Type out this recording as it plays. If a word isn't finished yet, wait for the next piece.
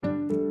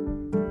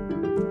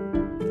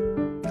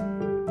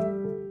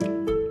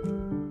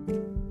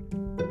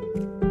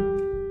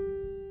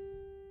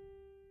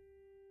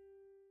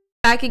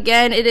back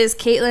again. It is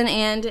Caitlin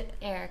and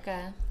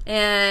Erica.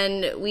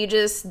 And we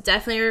just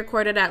definitely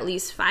recorded at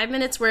least 5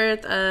 minutes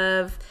worth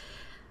of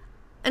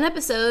an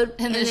episode.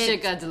 And this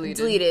shit got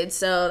deleted.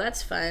 So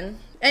that's fun.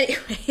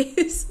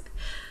 Anyways,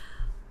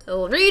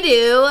 we'll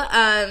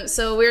redo.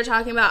 So we were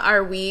talking about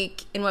our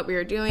week and what we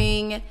were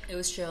doing. It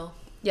was chill.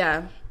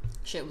 Yeah.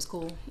 Shit was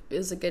cool. It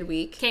was a good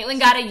week.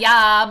 Caitlin got a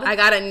job. I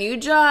got a new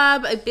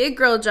job, a big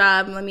girl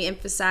job, let me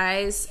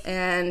emphasize.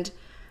 And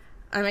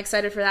I'm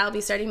excited for that. I'll be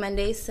starting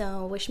Monday,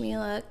 so wish me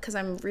luck because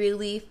I'm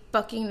really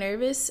fucking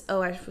nervous.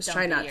 Oh, I was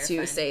trying not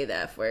to say the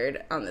F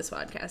word on this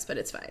podcast, but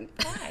it's fine.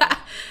 Why?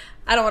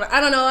 I don't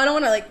know.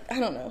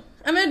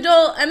 I'm an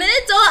adult.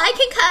 I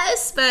can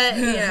cuss,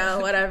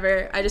 but,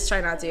 whatever. I just try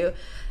not to.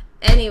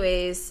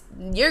 Anyways,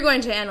 you're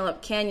going to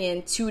Antelope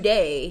Canyon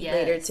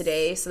later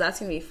today, so that's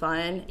going to be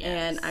fun,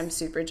 and I'm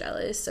super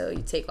jealous, so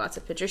you take lots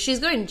of pictures. She's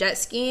going jet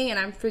skiing, and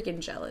I'm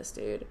freaking jealous,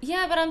 dude.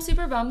 Yeah, but I'm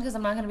super bummed because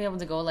I'm not going to be able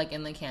to go,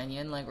 in the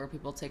canyon, where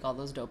people take all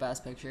those dope-ass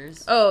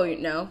pictures. Oh,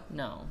 no?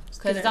 No,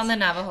 because it's on the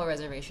Navajo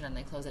reservation, and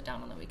they close it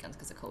down on the weekends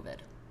because of COVID.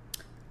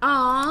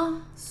 Aw,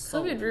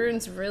 COVID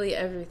ruins really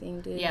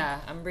everything, dude.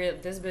 Yeah,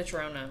 this bitch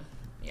Rona.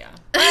 Yeah.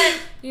 But,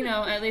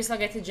 at least I'll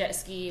get to jet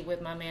ski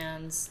with my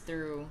mans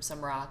through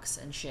some rocks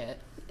and shit.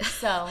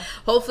 So.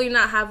 Hopefully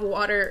not have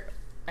water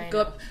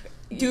go up.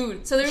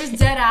 Dude, so there was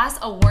dead ass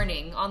a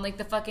warning on,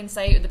 the fucking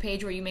site, the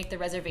page where you make the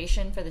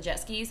reservation for the jet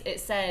skis.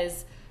 It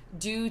says,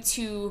 due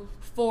to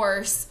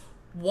force,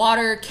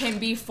 water can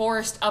be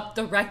forced up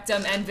the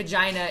rectum and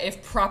vagina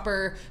if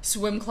proper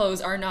swim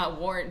clothes are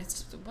not worn.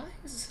 Why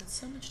is this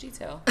so much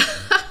detail?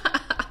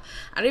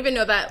 I don't even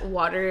know that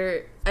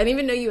water. I didn't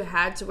even know you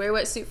had to wear a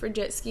wetsuit for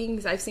jet skiing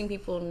because I've seen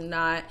people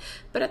not.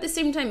 But at the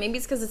same time, maybe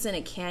it's because it's in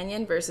a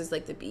canyon versus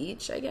the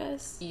beach, I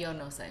guess. Yo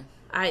no sé.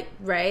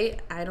 Right?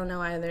 I don't know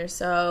either.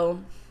 So,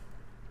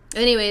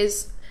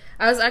 anyways,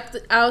 I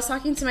was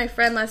talking to my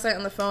friend last night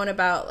on the phone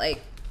about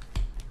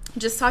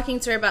just talking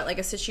to her about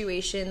a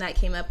situation that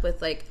came up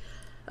with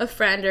a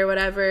friend or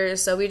whatever.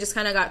 So we just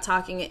kind of got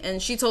talking,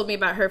 and she told me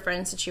about her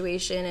friend's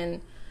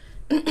situation,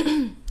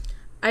 and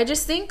I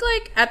just think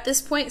at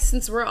this point,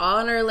 since we're all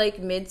in our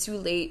mid to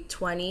late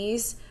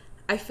 20s,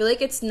 I feel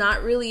it's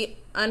not really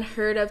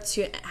unheard of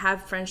to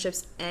have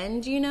friendships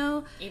end,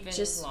 even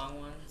just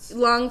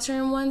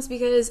long-term ones,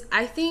 because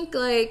I think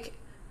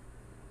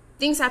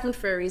things happen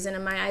for a reason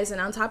in my eyes, and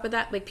on top of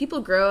that,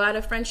 people grow out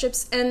of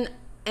friendships, and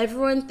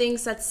everyone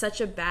thinks that's such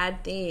a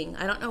bad thing.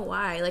 I don't know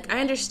why. I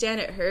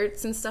understand it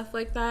hurts and stuff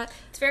like that.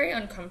 It's very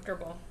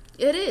uncomfortable.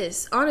 It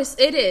is.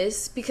 It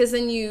is, because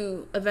then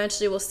you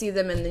eventually will see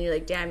them and then you're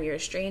damn, you're a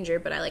stranger,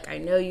 but I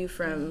know you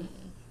from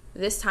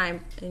this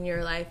time in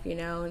your life,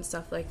 and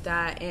stuff like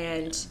that.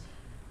 And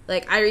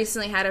I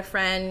recently had a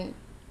friend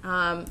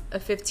of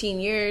 15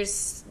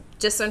 years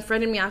just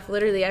unfriended me off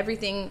literally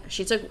everything.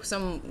 She took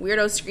some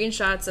weirdo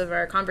screenshots of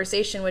our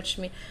conversation, which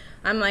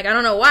I'm I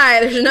don't know why.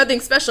 There's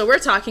nothing special we're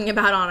talking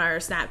about on our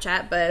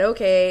Snapchat, but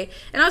okay.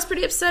 And I was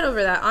pretty upset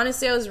over that.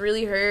 Honestly, I was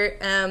really hurt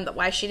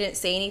why she didn't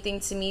say anything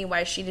to me,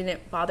 why she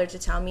didn't bother to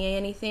tell me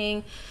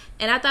anything.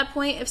 And at that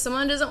point, if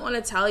someone doesn't want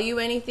to tell you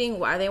anything,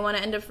 why they want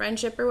to end a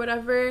friendship or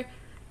whatever,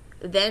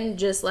 then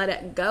just let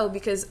it go,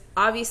 because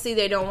obviously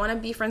they don't want to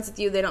be friends with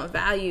you. They don't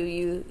value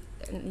you.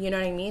 You know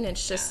what I mean?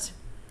 It's just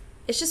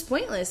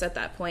pointless at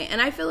that point. And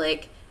I feel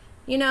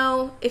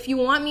if you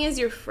want me as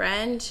your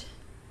friend,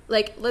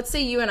 let's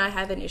say you and I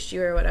have an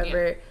issue or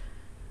whatever,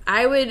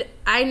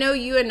 I know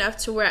you enough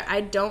to where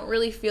I don't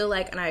really feel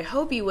and I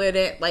hope you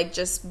wouldn't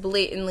just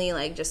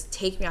blatantly just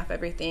take me off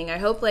everything. I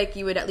hope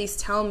you would at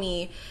least tell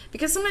me,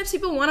 because sometimes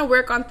people want to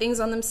work on things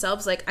on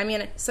themselves.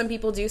 Some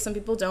people do, some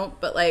people don't,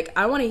 but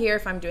I want to hear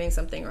if I'm doing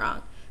something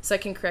wrong so I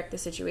can correct the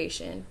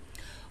situation.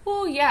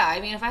 Well, yeah.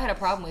 if I had a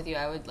problem with you,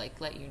 I would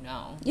let you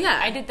know. Yeah,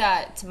 I did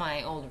that to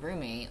my old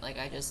roommate.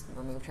 I just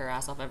removed her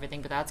ass off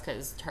everything, but that's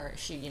because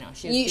she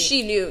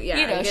knew.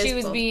 Yeah, she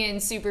was being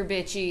super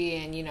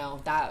bitchy, and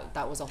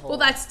that was a whole. Well,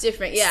 that's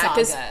different. Yeah,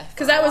 because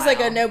that was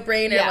a no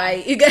brainer. Yeah.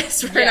 Why you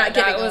guys were not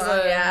getting along.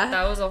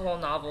 That was a whole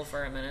novel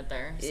for a minute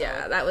there. So.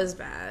 Yeah, that was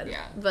bad.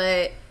 Yeah,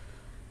 but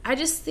I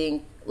just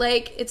think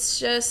it's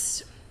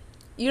just.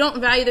 You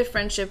don't value the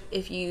friendship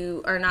if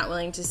you are not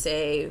willing to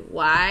say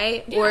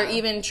why or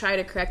even try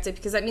to correct it,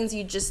 because that means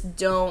you just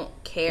don't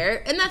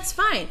care. And that's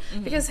fine,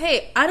 because,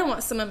 hey, I don't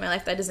want someone in my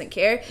life that doesn't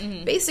care.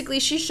 Mm-hmm. Basically,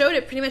 she showed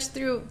it pretty much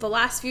through the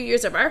last few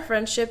years of our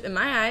friendship. In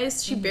my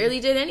eyes, she barely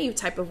did any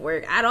type of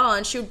work at all,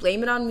 and she would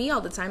blame it on me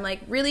all the time.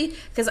 Really?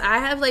 Because I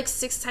have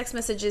 6 text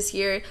messages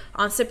here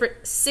on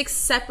 6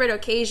 separate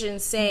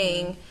occasions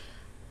saying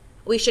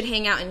we should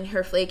hang out, and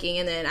her flaking.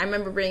 And then I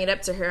remember bringing it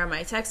up to her on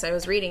my text. I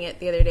was reading it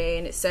the other day,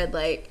 and it said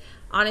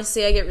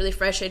honestly, I get really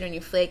frustrated when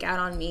you flake out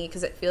on me,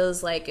 because it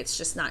feels it's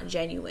just not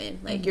genuine.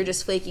 You're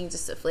just flaking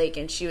just to flake.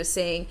 And she was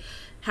saying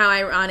how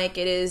ironic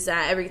it is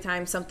that every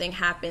time something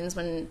happens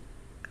when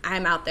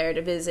I'm out there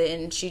to visit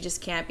and she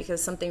just can't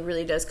because something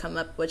really does come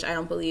up, which I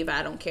don't believe.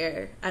 I don't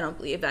care. I don't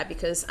believe that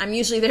because I'm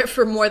usually there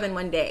for more than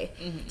one day.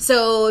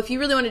 So if you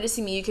really wanted to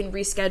see me, you can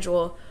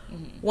reschedule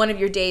one of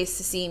your days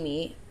to see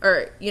me,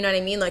 or you know what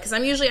I mean? Like, because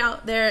I'm usually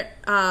out there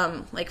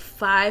like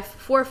 4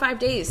 or 5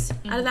 days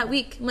out of that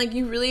week. I'm like,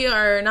 you really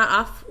are not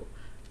off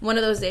one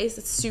of those days?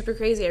 It's super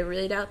crazy. I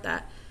really doubt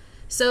that.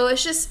 So it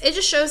just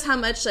shows how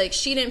much, like,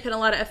 she didn't put a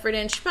lot of effort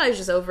in. She probably was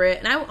just over it.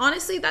 And I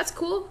honestly, that's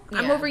cool. Yeah.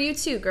 I'm over you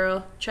too,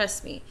 girl.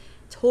 Trust me.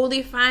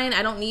 Totally fine.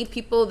 I don't need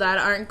people that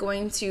aren't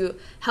going to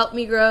help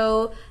me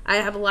grow. I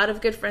have a lot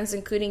of good friends,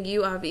 including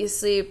you,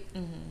 obviously,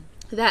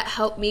 that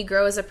help me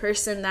grow as a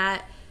person,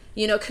 that,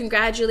 you know,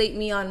 congratulate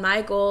me on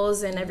my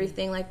goals and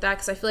everything like that.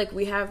 Because I feel like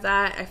we have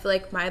that. I feel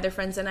like my other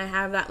friends and I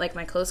have that, like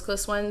my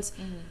close ones.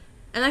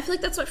 And I feel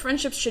like that's what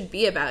friendships should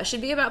be about. It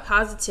should be about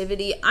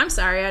positivity. I'm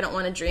sorry, I don't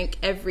want to drink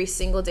every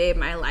single day of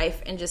my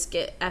life and just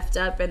get effed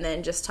up and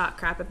then just talk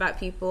crap about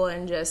people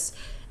and just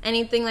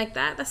anything like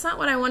that. That's not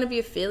what I want to be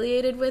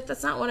affiliated with.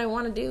 That's not what I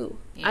want to do.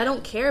 Yeah. I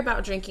don't care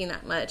about drinking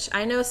that much.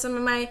 I know some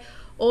of my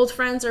old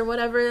friends or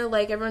whatever,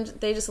 like, everyone,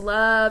 they just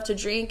love to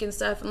drink and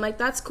stuff. I'm like,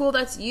 that's cool.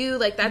 That's you.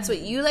 Like, that's what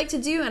you like to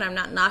do, and I'm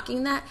not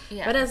knocking that.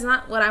 Yeah. But that's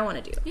not what I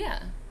want to do.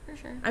 Yeah, for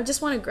sure. I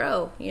just want to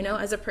grow, you know,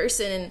 as a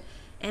person,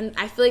 and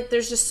I feel like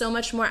there's just so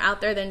much more out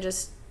there than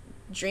just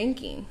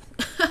drinking.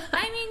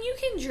 I mean, you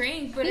can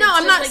drink, but no, it's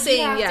I'm just not like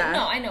saying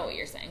no, I know what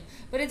you're saying,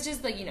 but it's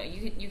just like, you know,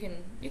 you can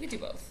do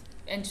both,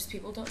 and just some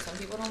people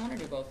don't want to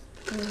do both.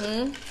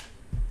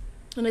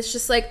 And it's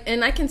just like,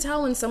 and I can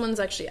tell when someone's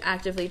actually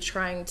actively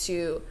trying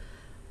to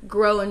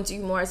grow and do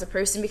more as a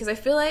person, because I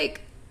feel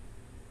like,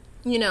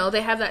 you know,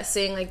 they have that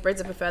saying, like,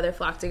 birds of a feather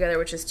flock together,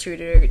 which is true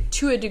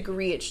to a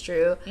degree. It's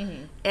true.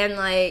 And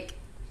like,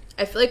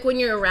 I feel like when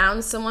you're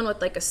around someone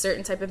with, like, a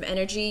certain type of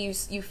energy,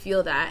 you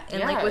feel that.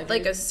 And, like, with,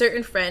 like, a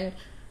certain friend,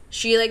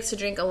 she likes to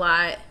drink a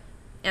lot,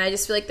 and I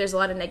just feel like there's a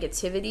lot of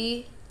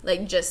negativity,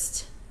 like,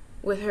 just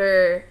with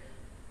her,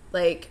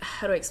 like,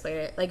 how do I explain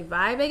it? Like,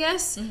 vibe, I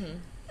guess?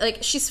 Like,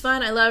 she's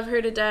fun. I love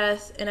her to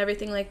death and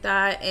everything like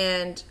that,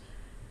 and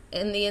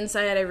in the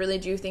inside, I really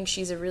do think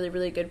she's a really,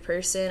 really good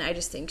person. I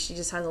just think she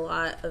just has a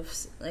lot of,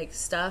 like,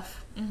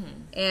 stuff.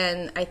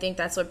 And I think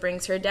that's what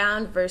brings her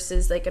down,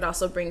 versus, like, it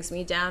also brings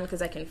me down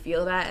because I can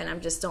feel that, and I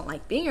just don't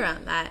like being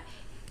around that,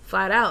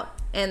 flat out.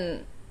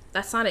 And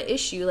that's not an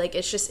issue. Like,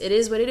 it's just, it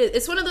is what it is.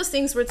 It's one of those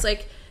things where it's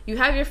like, you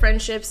have your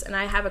friendships, and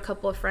I have a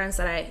couple of friends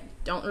that I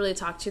don't really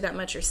talk to that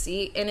much or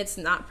see, and it's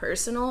not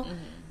personal.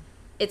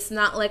 It's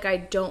not like I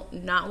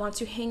don't not want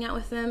to hang out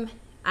with them.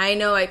 I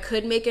know I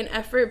could make an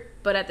effort,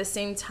 but at the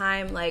same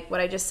time, like what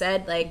I just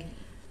said, like,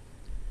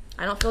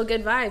 I don't feel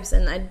good vibes,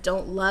 and I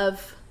don't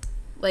love,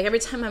 like, every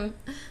time I'm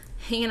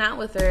hanging out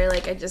with her,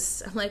 like,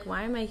 I'm like,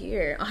 why am I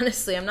here?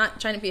 Honestly, I'm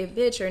not trying to be a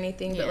bitch or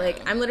anything, but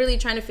like, I'm literally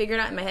trying to figure it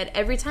out in my head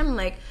every time. I'm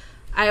like,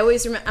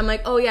 I'm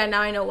like, oh yeah,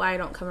 now I know why I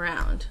don't come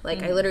around.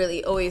 Like, I literally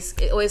it always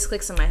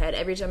clicks in my head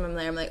every time I'm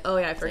there. I'm like, oh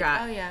yeah, I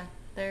forgot. Like, oh yeah,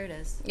 there it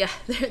is. Yeah,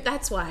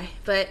 that's why.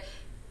 But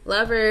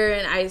love her,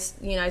 and I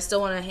still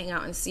want to hang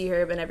out and see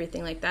her and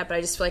everything like that, but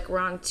I just feel like we're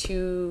on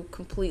two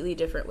completely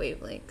different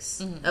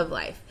wavelengths of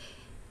life,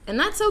 and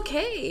that's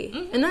okay.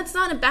 And that's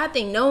not a bad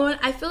thing. No one,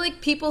 I feel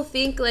like people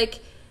think, like,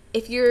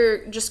 if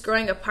you're just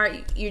growing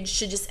apart, you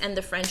should just end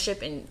the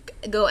friendship and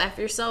go F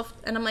yourself,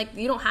 and I'm like,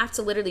 you don't have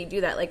to literally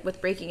do that. Like,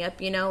 with breaking up,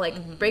 you know, like,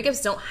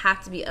 breakups don't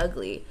have to be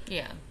ugly.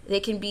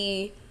 They can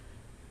be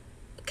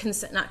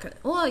consensual.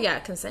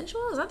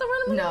 Is that the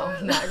word? No,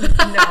 not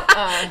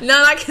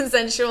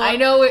consensual. I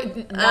know it.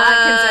 Not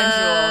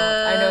consensual.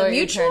 I know what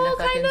mutual, you're trying to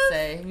fucking kind of?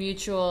 say.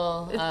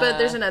 Mutual. But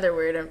there's another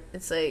word.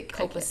 It's like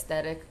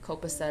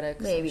copacetic,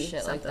 maybe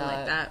shit something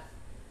like that.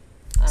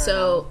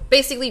 So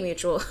basically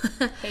mutual.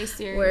 Hey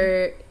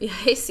Siri.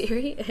 Hey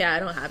Siri. Yeah, I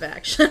don't have it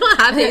actually. I don't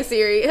have Hey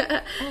Siri.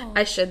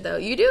 I should though.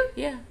 You do?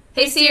 Yeah.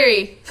 Hey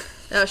Siri.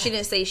 No, she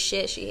didn't say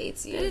shit. She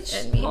hates you.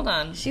 Bitch, and me. Hold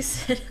on. She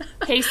said,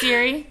 Hey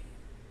Siri.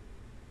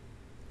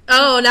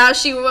 Oh, now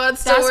she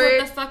wants to work.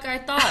 That's what the fuck I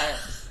thought.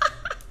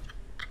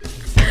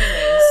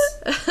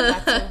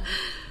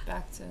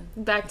 Anyways,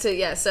 back to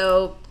yeah.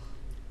 So,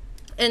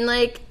 and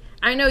like,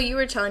 I know you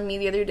were telling me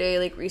the other day,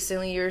 like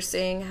recently, you were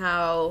saying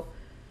how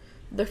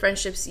the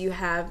friendships you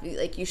have,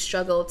 like, you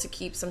struggle to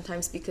keep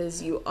sometimes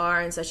because you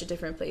are in such a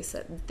different place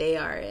that they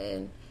are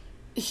in.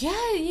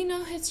 Yeah, you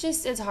know,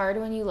 it's hard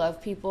when you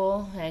love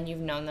people and you've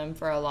known them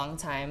for a long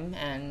time,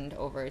 and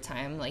over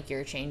time, like,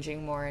 you're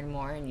changing more and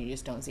more, and you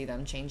just don't see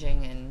them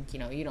changing, and, you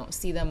know, you don't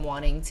see them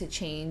wanting to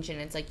change, and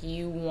it's like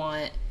you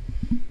want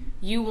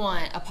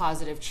a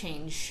positive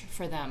change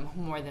for them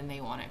more than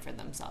they want it for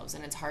themselves,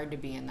 and it's hard to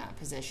be in that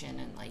position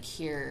and, like,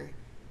 hear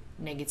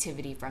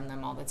negativity from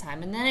them all the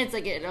time. And then it's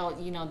like, it all,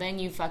 you know, then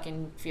you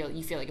fucking feel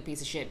like a piece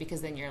of shit,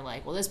 because then you're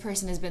like, well, this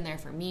person has been there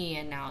for me,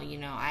 and now, you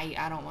know,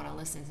 I don't want to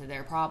listen to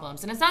their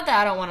problems. And it's not that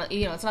I don't want to,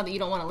 you know, it's not that you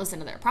don't want to listen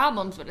to their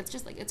problems, but it's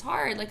just like, it's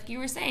hard, like you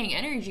were saying,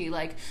 energy,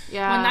 like,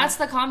 when that's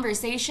the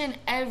conversation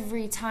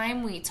every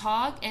time we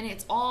talk, and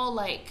it's all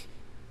like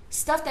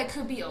stuff that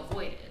could be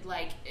avoided.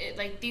 Like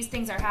these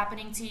things are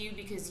happening to you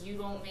because you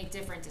don't make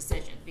different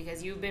decisions,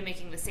 because you've been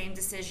making the same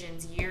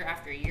decisions year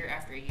after year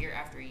after year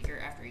after year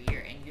after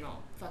year, and you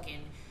don't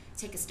fucking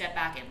take a step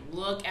back and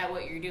look at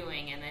what you're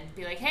doing and then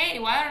be like, hey,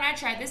 why don't I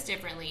try this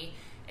differently?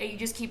 And you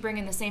just keep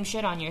bringing the same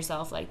shit on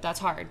yourself. Like, that's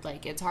hard.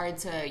 Like, it's hard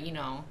to, you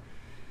know.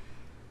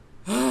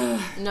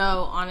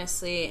 No,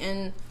 honestly,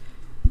 and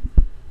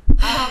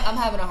I'm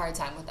having a hard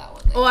time with that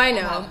one. Like, I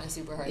know. I'm having a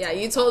super hard time. Yeah,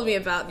 you told me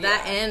about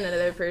that and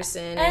another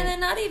person. And then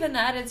not even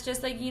that. It's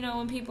just like, you know,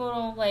 when people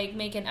don't like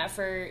make an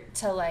effort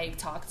to like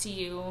talk to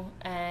you,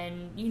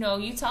 and you know,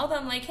 you tell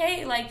them like,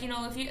 hey, like, you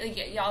know, if you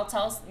like, y'all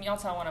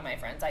tell one of my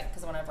friends, like,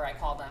 because whenever I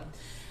call them.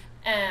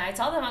 And I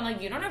tell them, I'm like,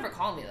 you don't ever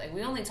call me. Like,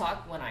 we only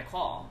talk when I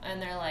call.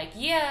 And they're like,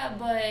 yeah,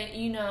 but,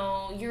 you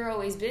know, you're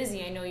always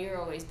busy. I know you're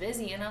always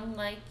busy. And I'm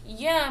like,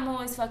 yeah, I'm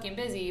always fucking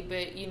busy.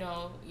 But, you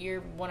know,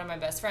 you're one of my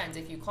best friends.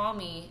 If you call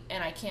me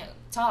and I can't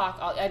talk,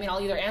 I'll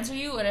either answer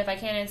you. And if I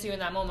can't answer you in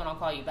that moment, I'll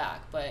call you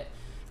back. But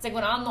it's like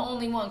when I'm the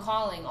only one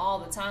calling all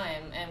the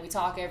time. And we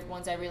talk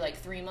once every, like,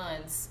 3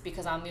 months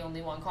because I'm the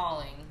only one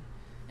calling.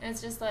 And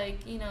it's just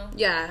like, you know.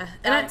 Yeah.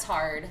 That's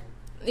hard.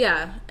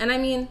 Yeah. And I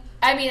mean,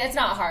 it's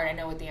not hard. I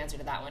know what the answer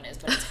to that one is,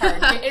 but it's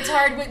hard. It's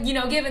hard, with, you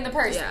know, given the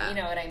person. Yeah. You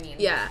know what I mean?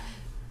 Yeah.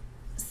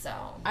 So.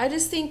 I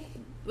just think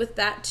with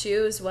that,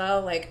 too, as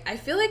well, like, I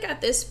feel like at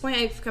this point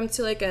I've come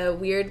to, like, a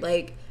weird,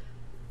 like,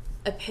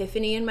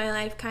 epiphany in my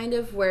life, kind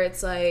of, where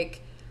it's,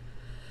 like,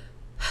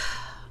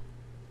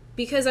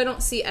 because I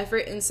don't see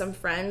effort in some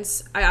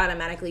friends, I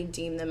automatically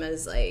deem them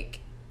as, like,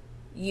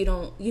 you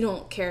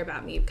don't care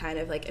about me, kind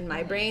of, like, in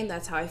my brain.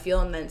 That's how I feel.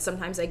 And then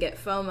sometimes I get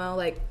FOMO,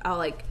 like, I'll,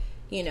 like,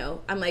 you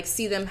know, I'm like,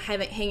 see them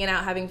hanging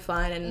out, having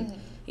fun, and,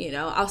 you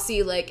know, I'll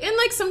see, like, and,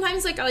 like,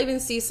 sometimes, like, I'll even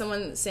see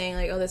someone saying,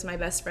 like, oh, that's my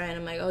best friend.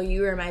 I'm like, oh,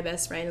 you are my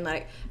best friend. And,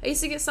 like, I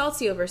used to get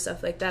salty over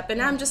stuff like that. But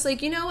now I'm just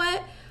like, you know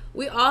what?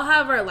 We all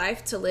have our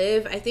life to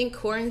live. I think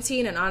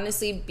quarantine and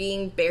honestly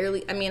being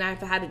barely, I mean, I've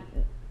had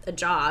a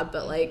job,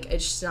 but, like,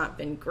 it's just not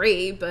been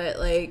great. But,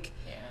 like,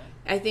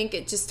 I think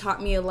it just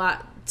taught me a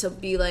lot to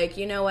be like,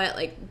 you know what,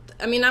 like,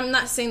 I mean, I'm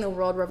not saying the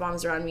world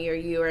revolves around me or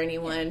you or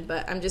anyone,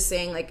 but I'm just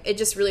saying, like, it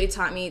just really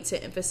taught me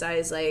to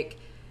emphasize, like,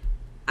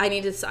 I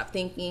need to stop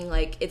thinking,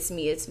 like, it's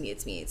me.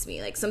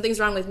 Like, something's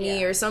wrong with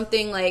me or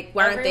something, like,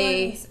 why aren't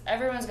they...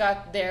 Everyone's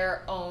got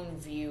their own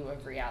view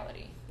of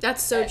reality.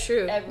 That's so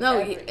true.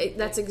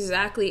 That's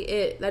exactly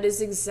it. That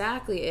is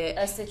exactly it.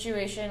 A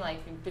situation,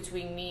 like,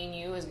 between me and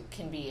you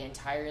can be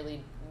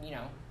entirely, you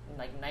know,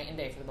 like, night and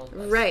day for the both of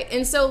us. Right.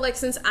 And so, like,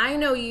 since I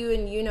know you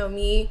and you know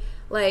me,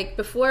 like,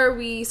 before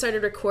we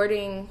started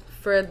recording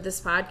for this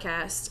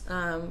podcast,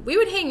 we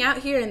would hang out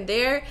here and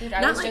there. Dude,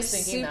 I was just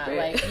thinking that,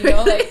 like, you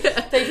know, like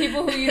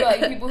people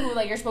who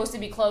you're supposed to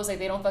be close, like,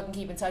 they don't fucking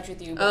keep in touch with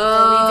you. But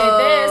before we did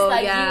this,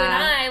 like, you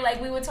and I,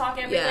 like, we would talk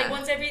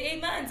once every 8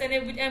 months,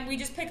 and we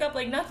just pick up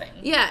like nothing.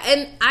 Yeah,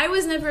 and I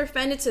was never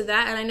offended to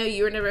that, and I know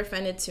you were never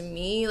offended to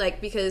me,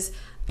 like, because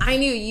I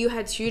knew you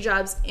had 2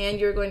 jobs and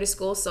you were going to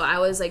school, so I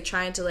was, like,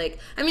 trying to, like,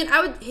 I mean,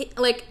 I would,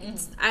 like,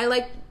 I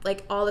like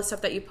all the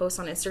stuff that you post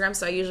on Instagram,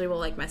 so I usually will,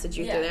 like, message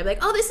you through there, like,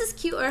 oh, this is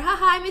cute, or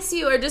haha, I miss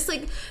you, or just,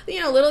 like, you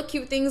know, little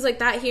cute things like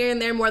that here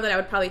and there, more than I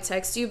would probably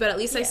text you, but at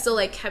least I still,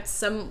 like, kept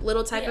some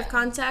little type of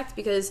contact,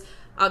 because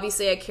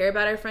obviously I care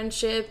about our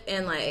friendship.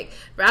 And, like,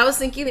 I was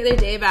thinking the other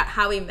day about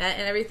how we met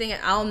and everything,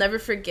 and I'll never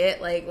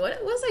forget, like,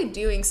 what was I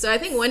doing? So I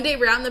think one day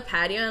we're out on the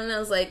patio, and I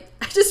was like,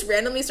 I just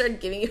randomly started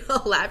giving you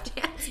a lap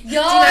dance. Yo, do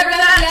you remember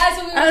that? Yeah,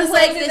 so I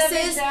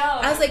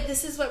was like,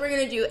 this is what we're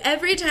gonna do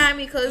every time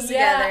we close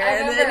together. I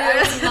remember I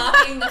was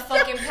knocking the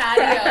fucking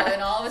patio,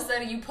 and all of a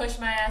sudden you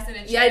pushed my ass in a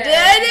chair. Yeah, I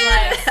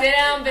did. Like, sit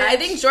down, bitch. I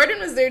think Jordan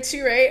was there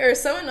too, right? Or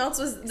someone else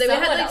was.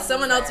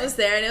 Someone else was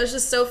there, and it was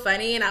just so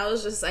funny. And I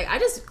was just like, I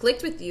just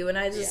clicked with you, and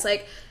I just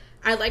like.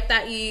 I like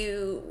that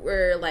you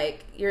were,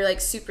 like, you're, like,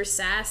 super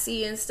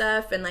sassy and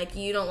stuff, and, like,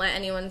 you don't let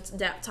anyone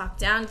talk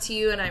down to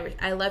you, and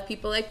I love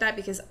people like that,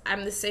 because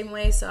I'm the same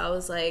way. So I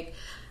was like,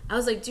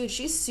 dude,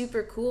 she's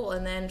super cool.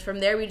 And then from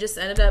there we just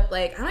ended up,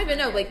 like, I don't even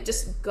know, like, we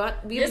just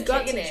got to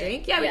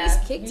drink. Yeah, we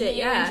just kicked it.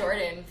 Yeah, and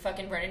Jordan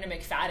fucking running to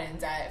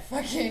McFadden's at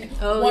fucking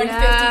 1:55.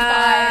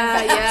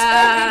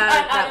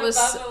 That was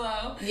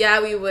Buffalo.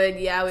 Yeah, we would.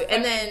 Yeah,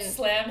 and then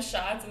slam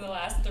shots in the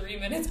last 3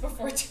 minutes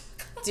before 2 o'clock.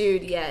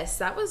 Dude,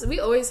 yes, we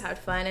always had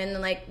fun. And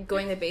then, like,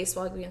 going to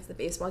baseball, we went to the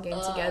baseball game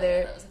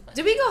together.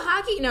 Did we go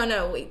hockey?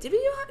 No, wait, did we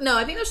go hockey? No,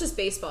 I think that was just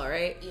baseball,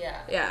 right?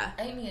 Yeah.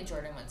 I think me and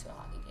Jordan went to a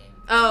hockey game.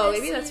 Oh,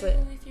 maybe that's what.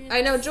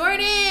 I know,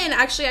 Jordan.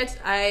 Actually,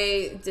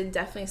 I did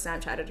definitely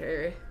Snapchatted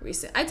her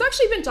recently. I've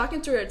actually been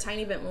talking to her a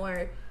tiny bit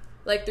more,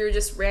 like, through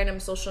just random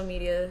social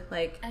media,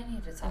 like, I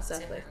need to talk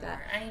stuff like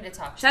that. I need to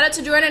talk. Shout out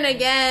to Jordan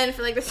again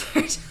for, like, the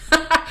 3rd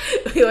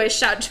time. We always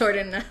shout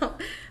Jordan now,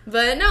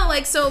 but no,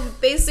 like, so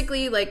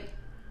basically, like,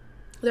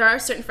 there are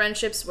certain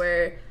friendships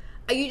where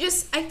I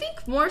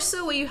think more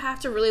so what you have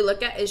to really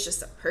look at is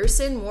just a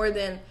person more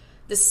than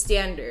the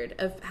standard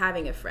of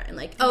having a friend.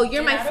 Like, oh,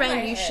 you're my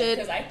friend, you should.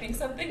 Because I think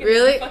something.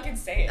 Really? Fucking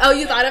say it. Oh,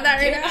 you thought of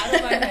that right now? Out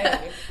of my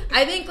head.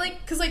 I think,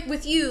 like, because, like,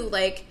 with you,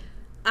 like,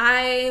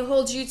 I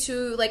hold you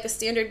to, like, a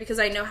standard because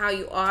I know how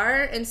you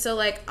are. And so,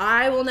 like,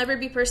 I will never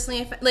be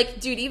personally... Like,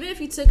 dude, even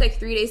if you took, like,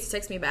 3 days to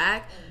text me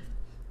back,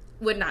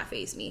 would not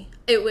faze me.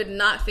 It would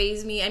not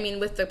faze me. I mean,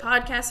 with the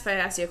podcast, if I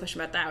asked you a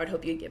question about that, I would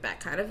hope you'd get back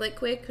kind of, like,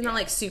 quick. Not,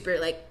 like, super,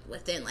 like,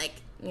 within, like,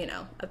 you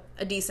know,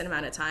 a decent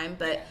amount of time.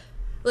 But,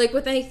 like,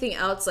 with anything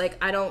else, like,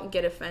 I don't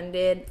get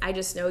offended. I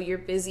just know you're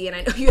busy, and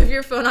I know you have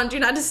your phone on Do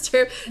Not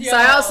Disturb. So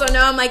I also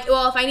know, I'm like,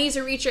 well, if I need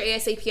to reach your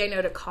ASAP, I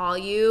know to call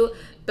you.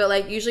 But,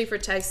 like, usually for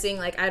texting,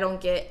 like, I don't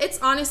get... It's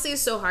honestly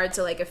so hard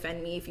to, like,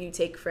 offend me if you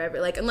take forever.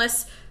 Like,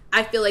 unless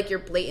I feel like you're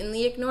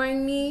blatantly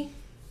ignoring me.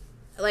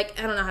 Like,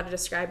 I don't know how to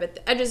describe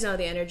it. I just know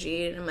the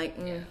energy, and I'm like,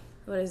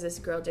 what is this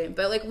girl doing?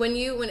 But, like, when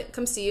it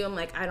comes to you, I'm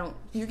like,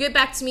 you get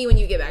back to me when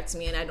you get back to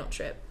me, and I don't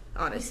trip.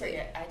 Honestly,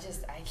 I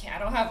can't. I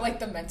don't have, like,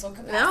 the mental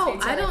capacity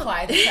to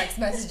reply to text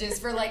messages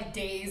for, like,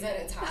 days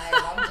at a time.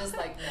 I'm just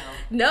like,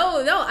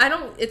 no, I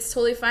don't. It's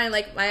totally fine.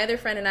 Like, my other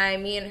friend and I,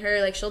 me and her,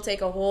 like, she'll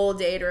take a whole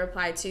day to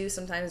reply to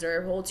sometimes,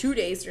 or a whole 2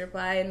 days to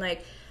reply, and,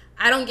 like,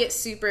 I don't get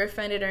super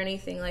offended or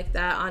anything like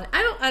that.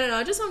 I don't know.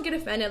 I just don't get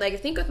offended. Like, I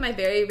think with my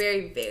very,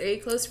 very, very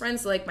close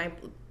friends, like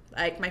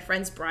my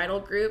friend's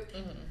bridal group.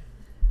 Mm-hmm.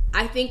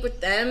 I think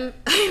with them,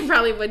 I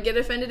probably would get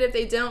offended if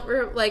they don't,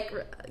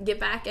 get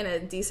back in a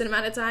decent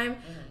amount of time.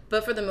 Mm-hmm.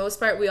 But for the most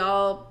part, we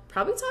all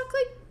probably talk,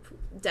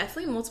 like,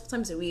 definitely multiple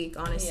times a week,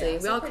 honestly.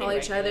 We all call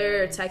each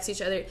other or text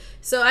each other.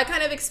 So I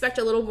kind of expect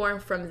a little more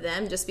from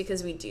them just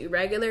because we do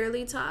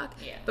regularly talk.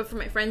 Yeah. But for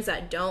my friends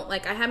that don't,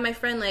 like, I have my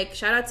friend, like,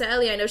 shout out to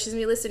Ellie. I know she's going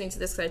to be listening to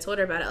this because I told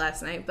her about it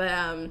last night. But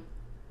I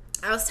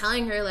was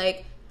telling her,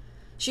 like,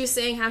 she was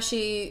saying how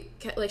she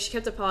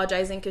kept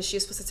apologizing because she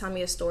was supposed to tell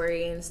me a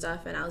story and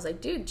stuff, and I was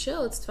like, dude,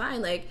 chill, it's fine.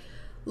 Like,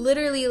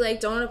 literally, like,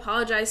 don't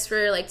apologize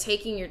for, like,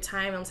 taking your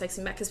time on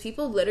texting back, because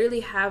people literally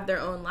have their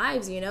own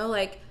lives, you know?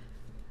 Like,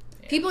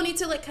 people need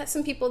to, like, cut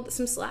some people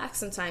some slack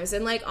sometimes.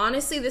 And, like,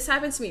 honestly, this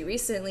happened to me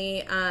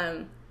recently.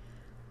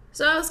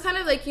 So I was kind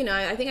of, like, you know,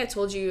 I think I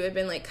told you I've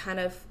been, like,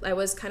 I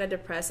was kind of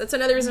depressed. That's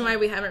another reason why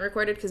we haven't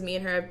recorded, because me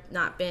and her have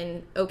not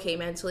been okay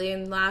mentally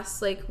in the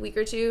last, like, week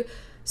or two.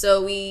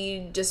 So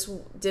we just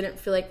didn't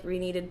feel like we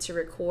needed to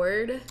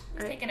record.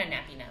 We're taking a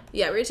nappy nap.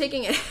 Yeah, we were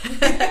taking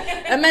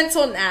a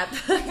mental nap,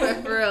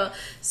 for real.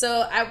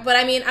 So, but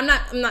I mean, I'm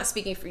not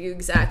speaking for you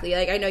exactly.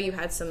 Like, I know you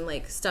had some,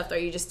 like, stuff where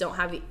you just don't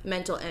have the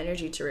mental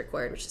energy to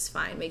record, which is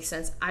fine. Makes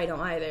sense. I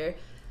don't either.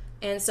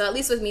 And so at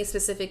least with me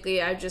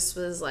specifically, I just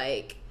was,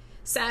 like,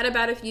 sad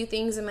about a few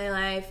things in my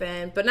life,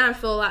 but now I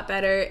feel a lot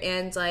better.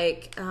 And,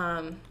 like,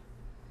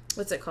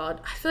 what's it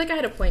called? I feel like I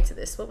had a point to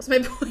this. What was my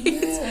point?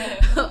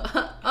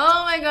 Yeah.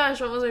 Oh my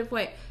gosh, what was my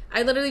point?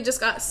 I literally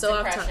just got so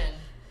off topic.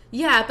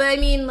 Yeah, but I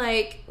mean,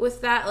 like,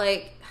 with that,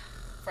 like...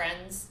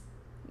 Friends.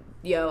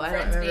 I don't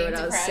remember what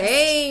I was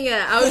saying.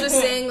 I was just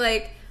saying,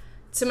 like,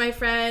 to my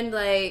friend,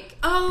 like,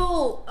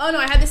 oh no,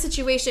 I had this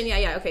situation.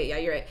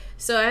 Okay, you're right.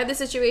 So I had this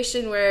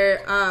situation where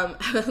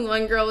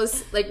one girl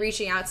was, like,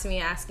 reaching out to me,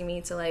 asking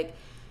me to, like,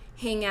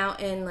 hang out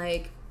and,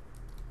 like,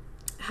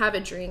 have a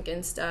drink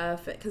and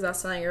stuff, because I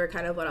was telling her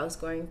kind of what I was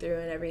going through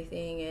and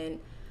everything. And,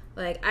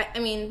 like, I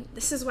mean,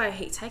 this is why I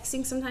hate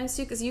texting sometimes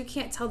too, because you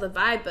can't tell the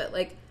vibe. But,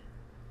 like,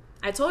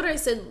 I told her, I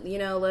said, you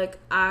know, like,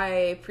 I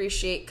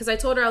appreciate, because I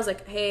told her, I was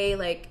like, hey,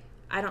 like,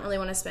 I don't really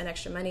want to spend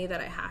extra money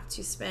that I have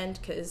to spend,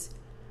 because,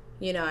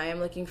 you know, I am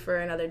looking for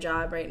another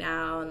job right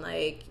now, and,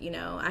 like, you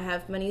know, I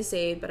have money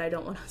saved, but I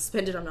don't want to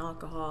spend it on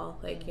alcohol,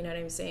 like, you know what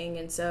I'm saying?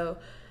 And so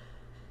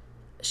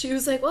she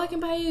was like, well, I can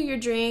buy you your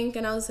drink.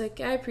 And I was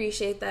like, I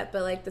appreciate that,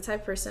 but, like, the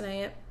type of person I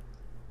am,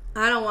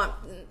 I don't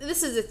want...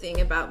 This is the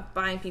thing about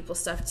buying people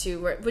stuff,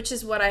 too, which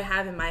is what I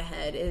have in my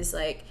head, is,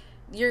 like,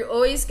 you're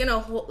always going to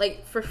hold...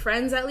 Like, for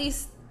friends, at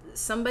least,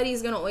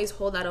 somebody's going to always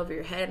hold that over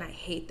your head, and I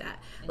hate that.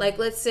 Mm-hmm. Like,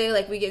 let's say,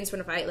 like, we get into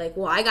a fight, like,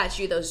 well, I got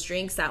you those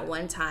drinks that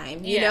one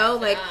time, you know?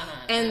 Like,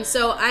 and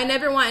so I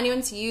never want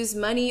anyone to use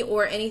money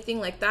or anything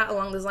like that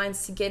along those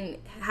lines to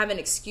have an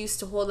excuse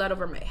to hold that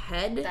over my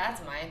head.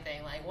 That's my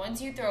thing. Like,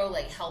 once you throw,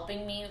 like,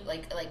 helping me,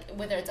 like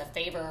whether it's a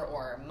favor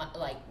or,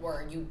 like,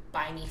 or you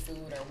buy me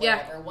food or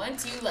whatever,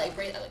 once you, like,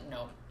 break, like,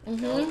 no.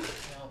 Mm-hmm. No.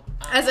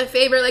 As a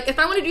favor, like, if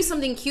I want to do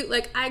something cute,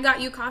 like, I got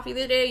you coffee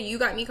the other day, you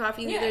got me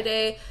coffee the other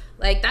day,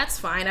 like, that's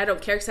fine. I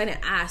don't care, because I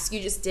didn't ask. You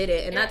just did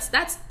it. And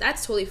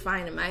that's totally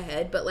fine in my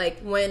head. But, like,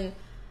 when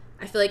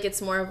I feel like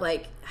it's more of,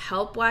 like,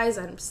 help-wise,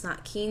 I'm just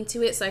not keen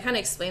to it. So I kind of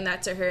explained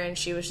that to her, and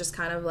she was just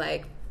kind of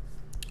like,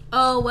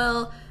 oh,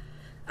 well,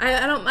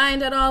 I don't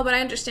mind at all, but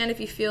I understand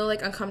if you feel,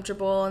 like,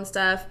 uncomfortable and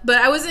stuff. But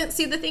I wasn't...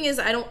 See, the thing is,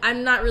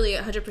 I'm not really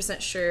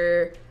 100%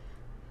 sure...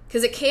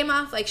 Because it came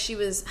off like she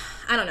was,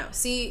 I don't know.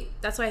 See,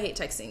 that's why I hate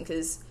texting,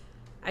 because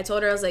I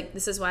told her, I was like,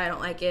 this is why I don't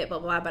like it, blah,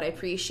 blah, but I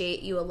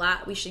appreciate you a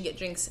lot. We should get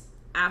drinks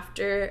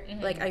after,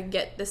 like, I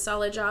get this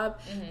solid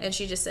job. Mm-hmm. And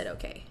she just said,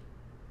 okay.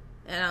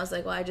 And I was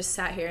like, well, I just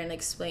sat here and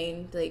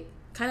explained, like,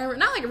 kind of,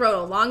 not like wrote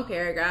a long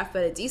paragraph,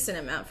 but a decent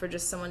amount for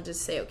just someone to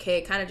say, okay.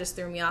 It kind of just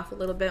threw me off a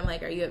little bit. I'm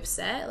like, are you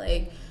upset?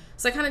 Like,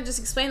 so I kind of just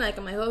explained, like,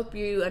 I hope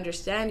you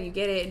understand, you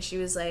get it. And she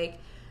was like,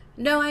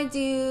 no, I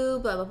do,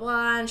 blah, blah,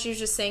 blah. And she was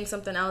just saying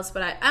something else.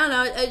 But I don't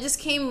know. It just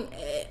came,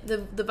 the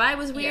vibe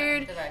was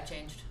weird. Yeah, the vibe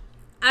changed.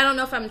 I don't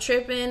know if I'm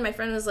tripping. My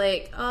friend was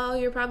like, oh,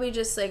 you're probably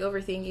just, like,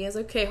 overthinking. I was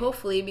like, okay,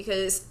 hopefully,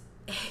 because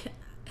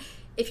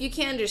if you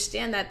can't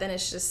understand that, then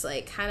it's just,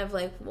 like, kind of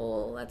like,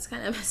 well, that's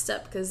kind of messed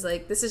up, because,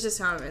 like, this is just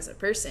how I'm as a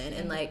person.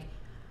 And, like,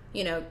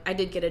 you know, I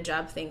did get a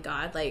job, thank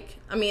God. Like,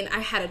 I mean,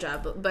 I had a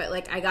job, but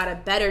like, I got a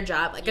better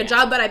job. Like, a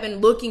job that I've been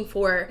looking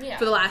for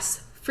the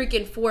last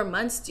freaking 4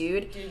 months,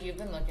 dude. Dude, you've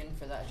been looking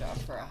for that job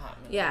for a hot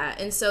minute. Yeah,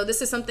 and so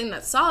this is something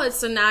that's solid.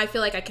 So now I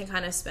feel like I can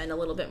kind of spend a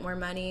little bit more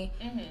money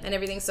and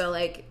everything. So,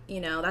 like, you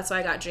know, that's why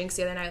I got drinks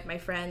the other night with my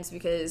friends,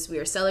 because we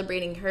were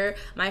celebrating her.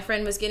 My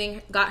friend was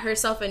got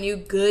herself a new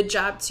good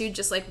job too,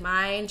 just like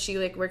mine. She,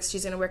 like,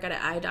 she's gonna work at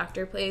an eye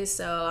doctor place.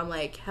 So I'm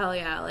like, hell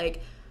yeah,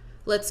 like,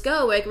 let's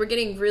go. Like, we're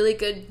getting really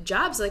good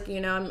jobs. Like, you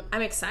know,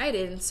 I'm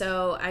excited. And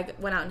so I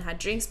went out and had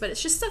drinks. But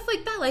it's just stuff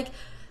like that. Like,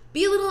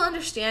 be a little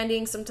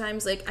understanding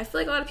sometimes. Like, I feel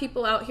like a lot of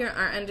people out here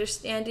aren't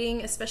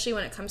understanding, especially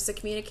when it comes to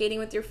communicating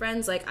with your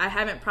friends. Like, I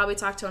haven't probably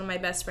talked to one of my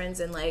best friends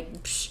in,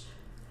 like,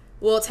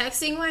 well,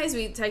 texting wise,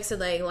 we texted,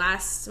 like,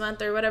 last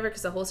month or whatever,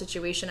 because the whole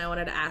situation, I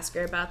wanted to ask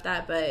her about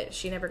that, but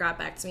she never got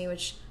back to me.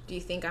 Which, do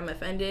you think I'm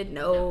offended?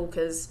 No,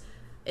 because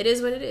it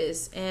is what it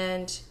is.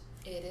 And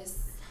it is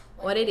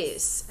what it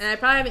is. And I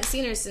probably haven't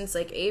seen her since,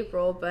 like,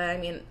 April, but I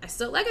mean, I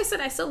still, like I said,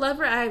 I still love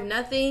her. I have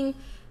nothing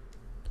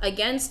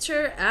against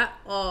her at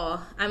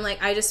all. I'm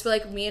like, I just feel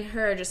like me and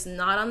her are just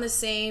not on the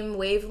same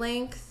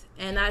wavelength,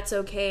 and that's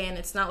okay. And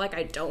it's not like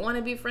I don't want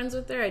to be friends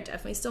with her. I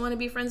definitely still want to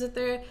be friends with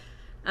her.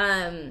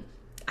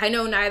 I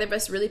know neither of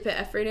us really put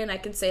effort in. I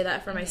can say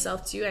that for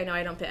myself too. I know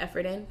I don't put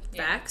effort in.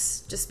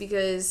 Facts. Just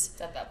because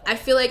I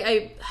feel like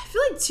I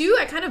too,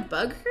 I kind of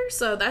bug her.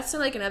 So that's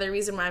like another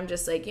reason why I'm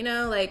just like, you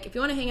know, like, if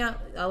you want to hang out,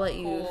 I'll let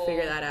you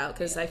figure that out,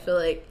 because I feel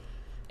like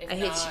if I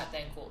hit you.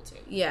 Then cool too.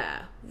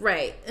 Yeah,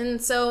 right.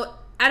 And so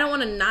I don't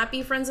want to not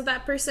be friends with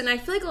that person. I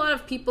feel like a lot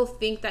of people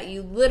think that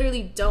you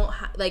literally don't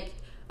like,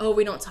 oh,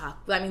 we don't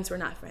talk, that means we're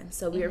not friends,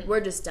 so we're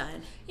just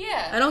done.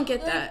 Yeah, I don't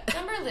get that.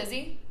 Remember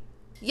Lizzie?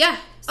 Yeah.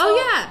 So,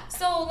 yeah.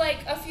 So,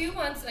 like, a few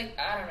months, like,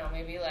 I don't know,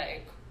 maybe,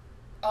 like,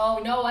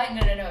 oh, no, what?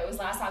 No, it was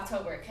last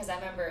October, because I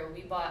remember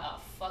we bought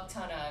a fuck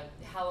ton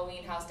of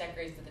Halloween house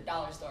decorations at the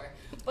dollar store.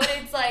 But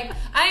it's, like,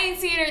 I ain't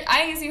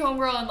seen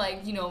homegirl in,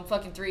 like, you know,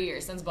 fucking 3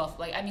 years since Buff.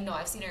 Like, I mean, no,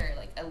 I've seen her,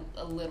 like,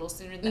 a little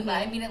sooner than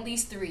that. I mean, at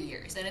least 3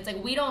 years. And it's,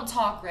 like, we don't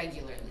talk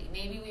regularly.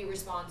 Maybe we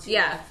respond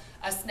to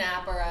a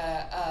snap or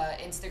a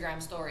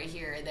Instagram story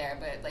here or there,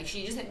 but like,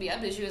 she just hit me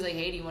up and she was like,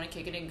 hey, do you want to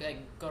kick it and like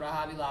go to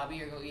Hobby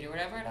Lobby or go eat or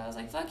whatever? And I was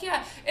like, fuck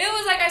yeah. It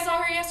was like I saw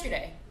her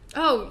yesterday.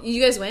 Oh,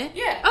 you guys went?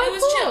 Yeah. Oh, it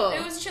was cool.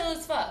 chill. It was chill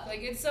as fuck.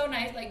 Like, it's so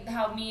nice, like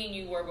how me and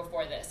you were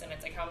before this, and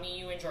it's like how me,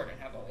 you, and Jordan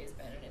have always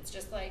been, and it's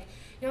just like,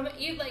 you know,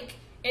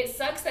 it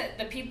sucks that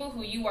the people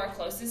who you are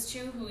closest to,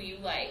 who you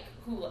like,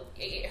 who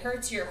it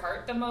hurts your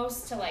heart the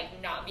most to like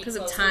not be close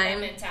with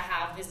them and to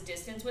have this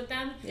distance with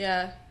them.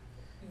 Yeah.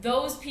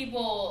 Those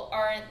people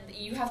aren't,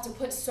 you have to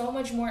put so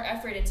much more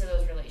effort into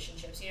those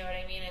relationships, you know what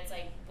I mean? It's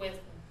like with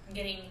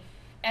getting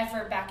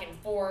effort back and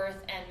forth,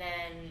 and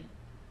then,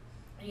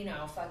 you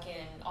know,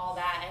 fucking all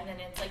that, and then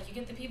it's like you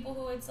get the people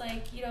who it's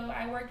like, you know,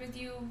 I worked with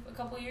you a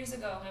couple years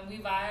ago and we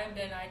vibed,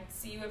 and I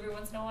see you every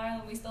once in a while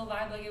and we still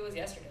vibe like it was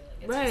yesterday.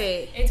 Like, it's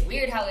right. It's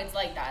weird how it's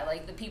like that.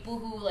 Like, the people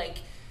who like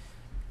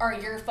are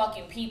your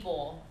fucking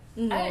people.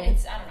 Mm-hmm. I don't know.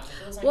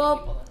 Those aren't your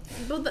people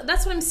then. Well,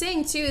 that's what I'm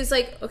saying too. Is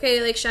like,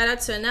 okay, like, shout out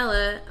to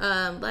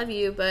Anella, love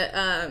you, but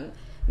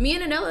me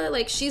and Anella,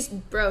 like, she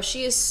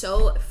is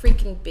so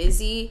freaking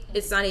busy.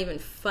 It's not even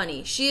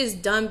funny. She is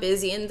dumb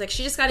busy, and like,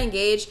 she just got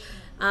engaged.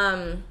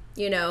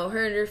 You know,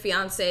 her and her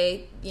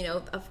fiance, you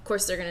know, of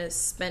course they're gonna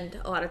spend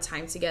a lot of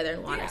time together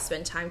and want to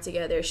spend time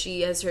together.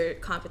 She has her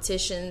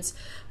competitions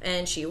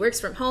and she works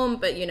from home,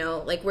 but you know,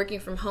 like, working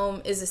from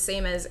home is the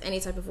same as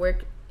any type of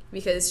work,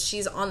 because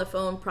she's on the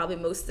phone probably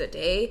most of the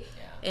day,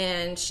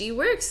 and she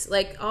works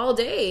like all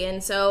day.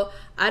 And so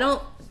I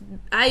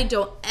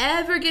don't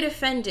ever get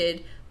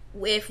offended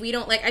if we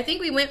don't, like, I think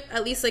we went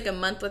at least like a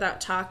month without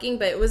talking,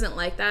 but it wasn't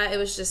like that. It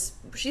was just,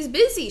 she's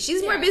busy.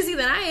 She's more busy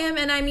than I am.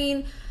 And I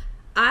mean,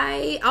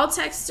 I'll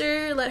text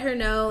her, let her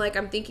know, like,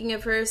 I'm thinking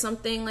of her,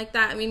 something like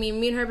that. I mean,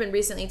 me and her have been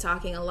recently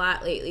talking a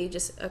lot lately,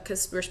 just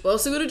because we're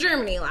supposed to go to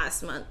Germany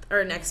next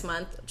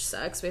month, which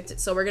sucks.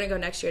 So we're going to go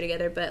next year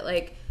together. But,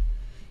 like,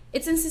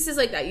 it's instances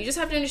like that. You just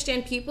have to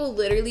understand people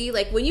literally,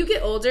 like, when you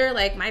get older,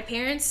 like, my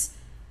parents,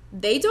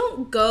 they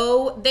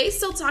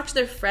still talk to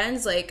their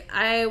friends. Like,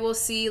 I will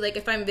see, like,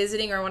 if I'm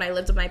visiting or when I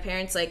lived with my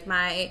parents, like,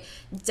 my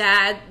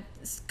dad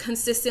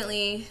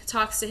consistently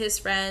talks to his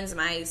friends,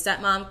 my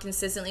stepmom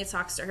consistently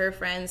talks to her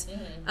friends,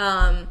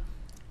 and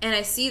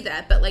I see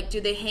that. But, like,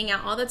 do they hang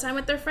out all the time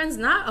with their friends?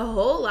 Not a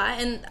whole lot.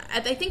 And I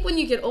think when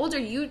you get older,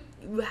 you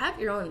have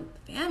your own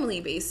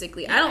family,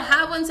 basically. I don't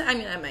have one. I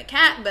mean, I have my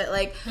cat, but,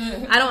 like,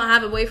 I don't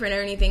have a boyfriend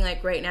or anything,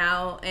 like, right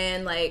now.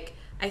 And, like,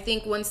 I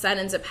think once that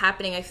ends up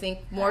happening, I think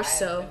more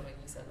so.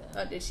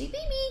 Oh, did she beat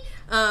me?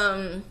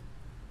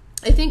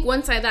 I think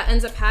once that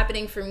ends up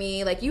happening for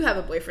me, like, you have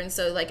a boyfriend,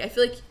 so, like, I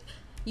feel like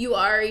you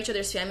are each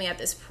other's family at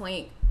this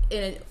point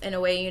in a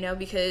way, you know,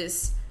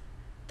 because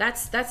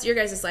that's your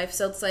guys' life.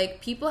 So it's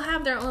like people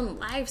have their own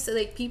lives. So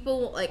like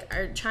people like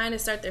are trying to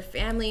start their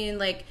family and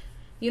like,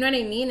 you know what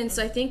I mean? And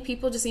so I think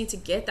people just need to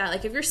get that.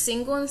 Like if you're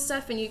single and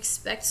stuff and you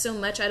expect so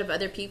much out of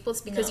other people, it's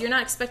because you're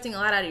not expecting a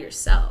lot out of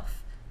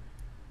yourself.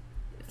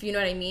 If you know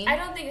what I mean? I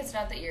don't think it's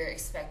not that you're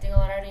expecting a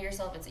lot out of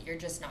yourself. It's that you're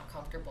just not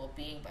comfortable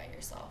being by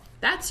yourself.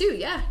 That too,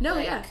 yeah. No,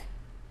 like, yeah.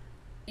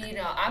 You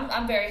know,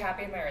 I'm very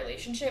happy in my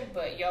relationship,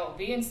 but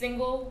being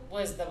single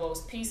was the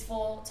most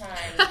peaceful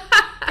time.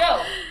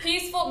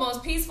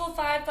 Most peaceful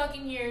 5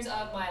 fucking years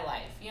of my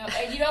life.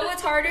 You know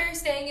what's harder?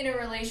 Staying in a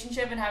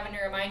relationship and having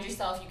to remind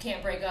yourself you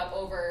can't break up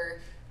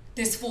over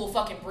this fool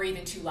fucking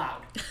breathing too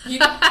loud. You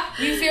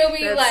feel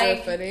me? That's like,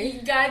 so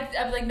funny.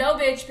 I'm like, no,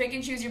 bitch, pick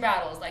and choose your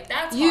battles. Like,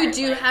 that's you hard.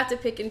 do like, have to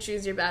pick and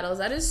choose your battles.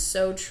 That is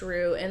so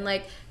true. And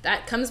like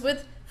that comes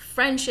with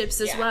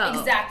friendships as well.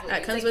 Exactly.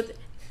 That comes with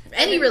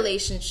any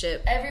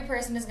relationship. Every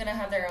person is gonna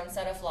have their own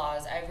set of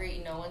flaws.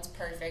 No one's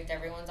perfect.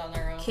 Everyone's on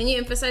their own. Can you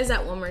emphasize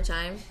that one more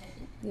time?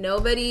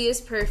 Nobody is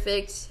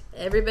perfect.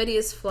 Everybody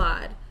is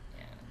flawed.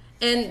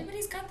 Yeah. And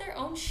everybody's got their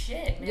own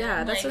shit, man.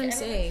 Yeah, that's what I'm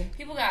saying.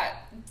 People got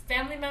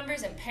family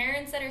members and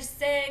parents that are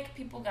sick.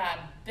 People got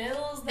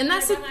bills. And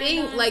that's the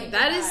thing. Like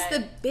that is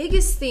the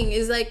biggest thing.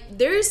 Is like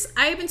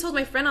I even told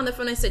my friend on the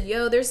phone. I said,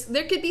 "Yo, there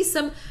could be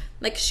some."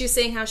 Like she was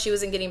saying how she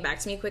wasn't getting back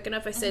to me quick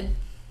enough. I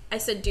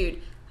said,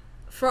 dude.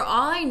 For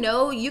all I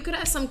know, you could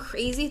have some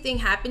crazy thing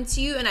happen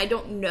to you, and I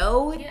don't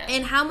know. Yeah.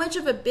 And how much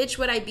of a bitch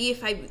would I be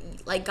if I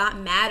like got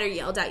mad or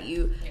yelled at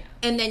you,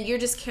 and then you're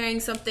just carrying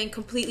something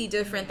completely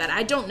different that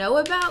I don't know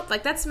about?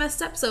 Like that's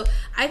messed up. So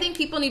I think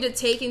people need to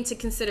take into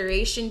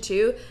consideration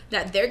too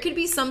that there could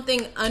be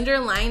something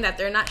underlying that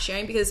they're not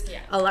sharing because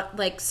a lot.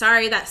 Like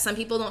sorry that some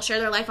people don't share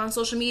their life on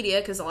social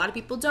media because a lot of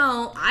people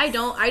don't. I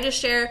don't. I just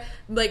share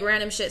like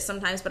random shit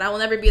sometimes, but I will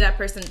never be that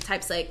person that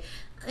types like.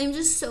 I'm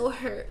just so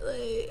hurt.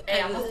 Like, hey,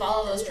 I'm gonna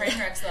follow those train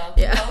wrecks though.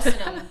 Keep posting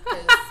them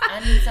because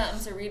I need something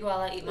to read while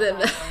I eat my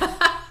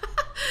popcorn.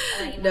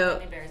 I eat my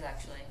gummy bears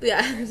actually.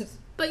 Yeah,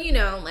 but you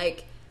know,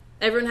 like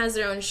everyone has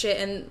their own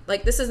shit, and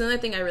like this is another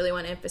thing I really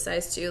want to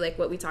emphasize too. Like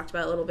what we talked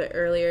about a little bit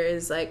earlier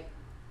is like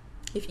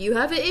if you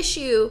have an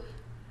issue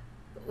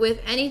with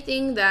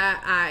anything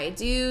that I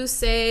do,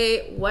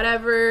 say,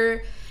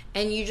 whatever,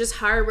 and you just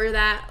harbor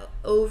that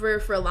over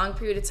for a long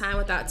period of time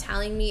without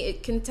telling me,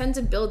 it can tend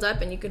to build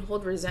up and you can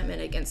hold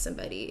resentment against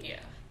somebody. Yeah.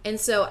 And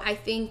so I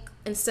think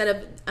instead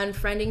of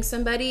unfriending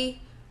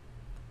somebody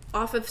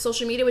off of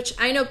social media, which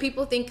I know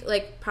people think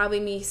like probably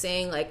me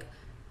saying like,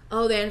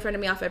 oh, they unfriended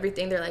me off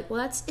everything. They're like,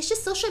 well, it's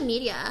just social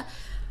media.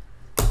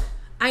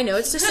 I know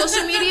it's just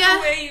social media, the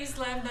way you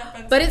slammed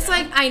that but it's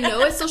like I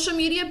know it's social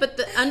media, but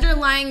the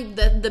underlying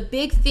the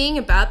big thing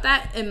about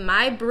that in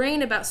my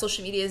brain about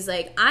social media is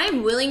like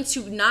I'm willing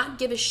to not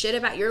give a shit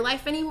about your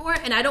life anymore,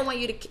 and I don't want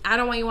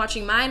you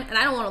watching mine, and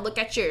I don't want to look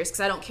at yours because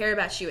I don't care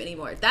about you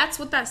anymore. That's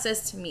what that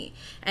says to me,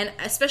 and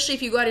especially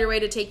if you go out of your way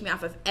to take me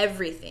off of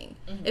everything.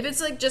 Mm-hmm. If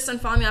it's like just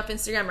unfollow me off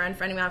Instagram or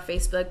unfriending me on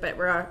Facebook, but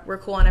we're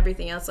cool on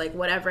everything else, like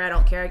whatever, I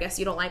don't care. I guess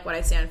you don't like what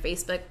I say on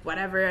Facebook,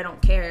 whatever, I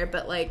don't care,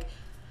 but like.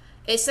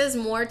 It says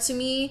more to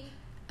me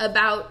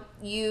about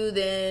you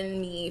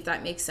than me, if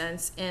that makes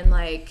sense. And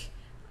like,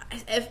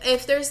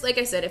 if there's, like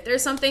I said, if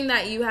there's something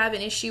that you have an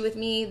issue with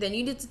me, then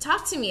you need to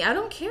talk to me. I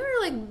don't care.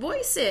 Like,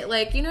 voice it.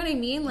 Like, you know what I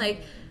mean?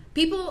 Like,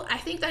 people, I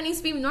think that needs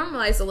to be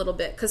normalized a little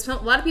bit because a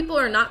lot of people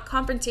are not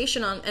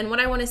confrontational. And what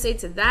I want to say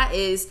to that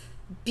is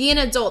be an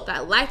adult.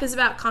 That life is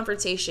about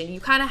confrontation. You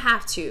kind of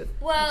have to.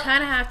 Well, you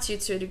kind of have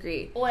to a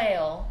degree.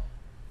 Well,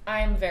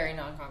 I'm very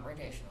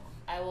non-confrontational.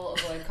 I will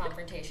avoid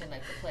confrontation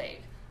like the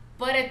plague.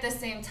 But at the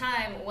same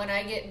time,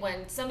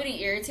 when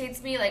somebody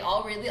irritates me, like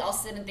I'll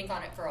sit and think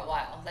on it for a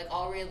while. Like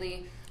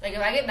if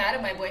I get mad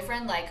at my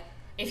boyfriend, like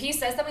if he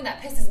says something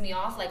that pisses me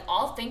off, like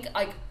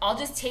I'll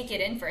just take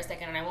it in for a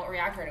second and I won't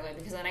react right away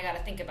because then I got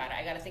to think about it.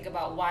 I got to think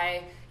about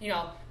why,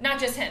 not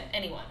just him,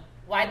 anyone.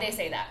 Why'd they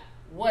say that?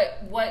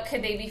 What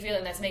could they be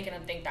feeling that's making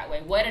them think that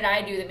way? What did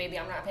I do that maybe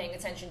I'm not paying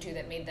attention to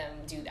that made them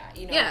do that?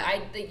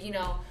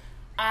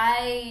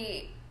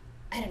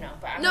 I don't know,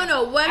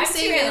 but what I'm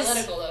saying too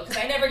analytical though,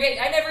 because I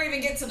never even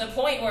get to the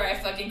point where I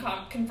fucking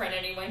confront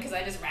anyone because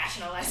I just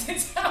rationalize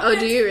it. Oh,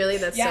 do you really?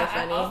 That's so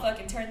funny. I'll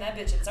fucking turn that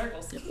bitch in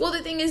circles. Well,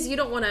 the thing is, you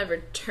don't want to ever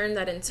turn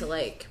that into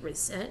like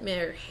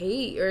resentment or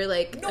hate or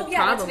like a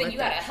problem with you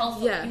gotta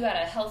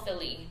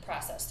healthily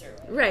process through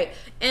it. Right,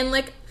 and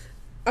like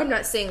I'm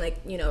not saying like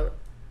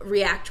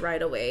react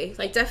right away.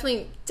 Like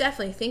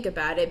definitely think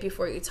about it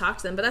before you talk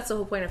to them, but that's the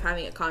whole point of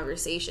having a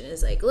conversation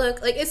is like,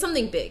 look, like it's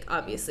something big,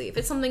 obviously. If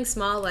it's something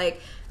small,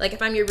 like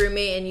if I'm your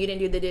roommate and you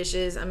didn't do the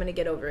dishes, I'm gonna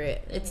get over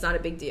it. It's not a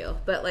big deal.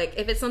 But like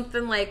if it's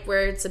something like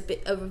where it's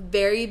a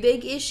very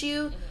big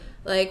issue,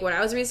 like what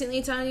I was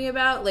recently telling you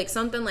about, like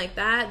something like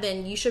that,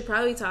 then you should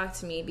probably talk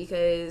to me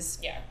because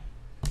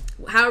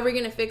how are we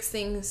gonna fix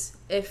things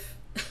if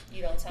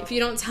If you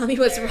don't tell me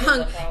what's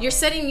wrong, you're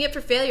setting me up for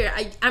failure.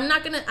 I'm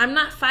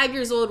not 5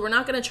 years old. We're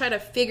not going to try to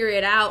figure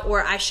it out,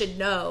 or I should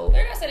know.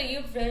 They're not setting you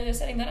up for failure. They're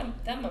setting them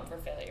up for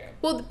failure.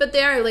 Well, but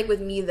they are, like,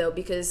 with me, though,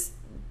 because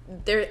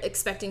they're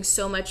expecting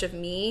so much of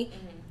me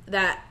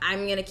that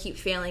I'm going to keep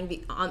failing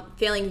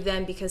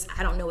them because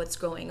I don't know what's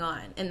going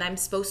on. And I'm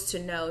supposed to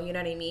know, you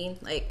know what I mean?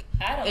 Like,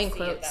 I don't see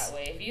quotes. It that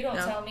way. If you don't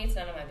tell me, it's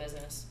none of my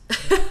business.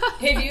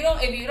 if you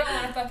don't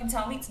want to fucking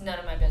tell me, it's none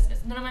of my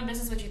business. None of my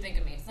business what you think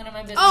of me. It's none of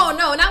my business. Oh,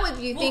 no, not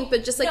what you think,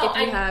 but just, like, if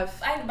you have...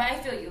 I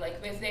feel you. Like,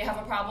 if they have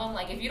a problem,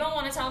 like, if you don't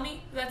want to tell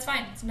me, that's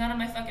fine. It's none of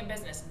my fucking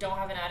business. Don't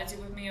have an attitude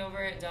with me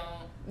over it.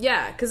 Don't...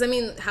 Yeah, because, I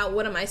mean,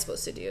 what am I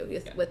supposed to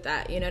do with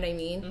that? You know what I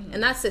mean? Mm-hmm.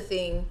 And that's the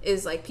thing,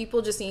 is, like,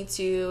 people just need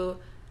to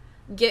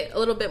get a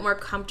little bit more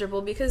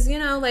comfortable because, you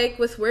know, like,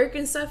 with work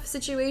and stuff,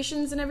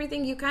 situations and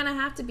everything, you kind of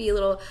have to be a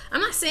little...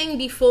 I'm not saying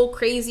be full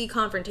crazy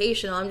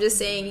confrontational. I'm just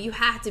saying you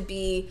have to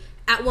be...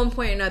 At one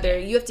point or another,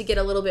 you have to get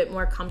a little bit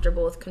more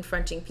comfortable with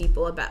confronting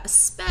people about,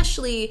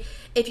 especially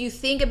if you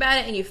think about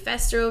it and you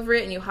fester over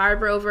it and you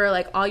harbor over,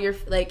 like, all your,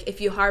 like, if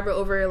you harbor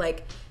over,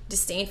 like,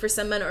 disdain for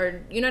someone,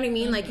 or, you know what I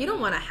mean? Like, you don't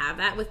want to have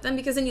that with them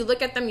because then you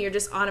look at them, you're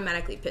just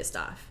automatically pissed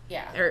off.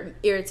 Yeah. Or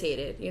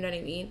irritated, you know what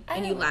I mean?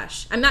 And you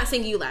lash. I'm not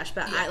saying you lash,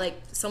 but I,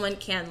 like, someone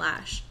can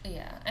lash.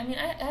 Yeah. I mean,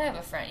 I have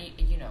a friend,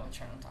 you know which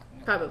one I'm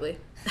talking about. Probably.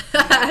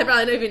 I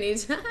probably don't even need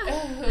to.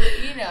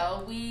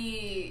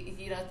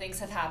 You know, things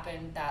have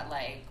happened that,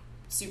 like,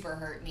 super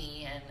hurt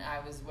me, and I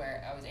was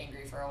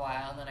angry for a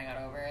while, and then I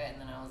got over it,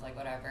 and then I was like,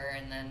 whatever,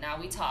 and then now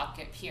we talk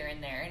here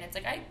and there, and it's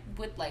like, I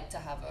would like to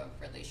have a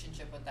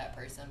relationship with that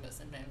person, but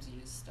sometimes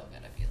you just still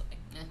gotta be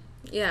like, eh.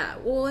 Yeah,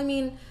 well, I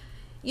mean,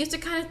 you have to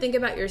kind of think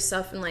about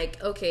yourself and,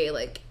 like, okay,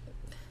 like,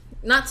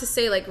 not to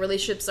say, like,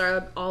 relationships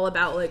are all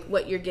about, like,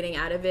 what you're getting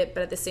out of it,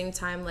 but at the same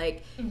time,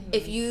 like,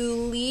 if you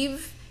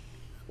leave,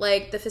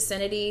 like, the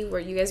vicinity where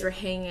you guys were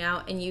hanging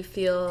out and you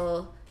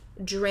feel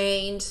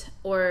drained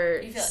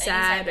or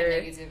sad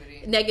or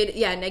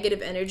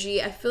negative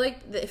energy, I feel like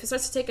if it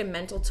starts to take a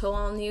mental toll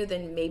on you,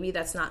 then maybe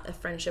that's not a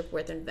friendship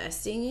worth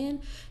investing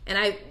in. And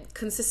I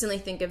consistently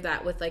think of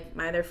that with, like,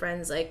 my other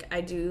friends. Like,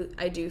 I do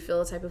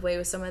feel a type of way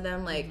with some of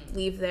them, like,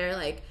 leave there,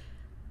 like,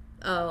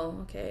 oh,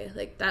 okay,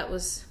 like, that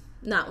was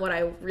not what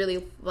I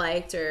really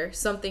liked, or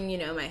something, you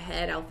know, in my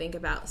head I'll think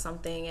about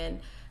something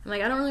and I'm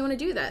like, I don't really want to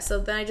do that. So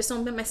then I just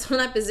don't put myself in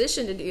that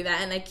position to do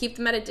that. And I keep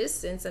them at a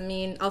distance. I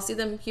mean, I'll see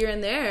them here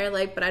and there,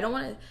 like, but I don't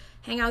want to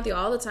hang out with you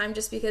all the time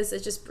just because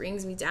it just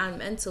brings me down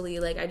mentally.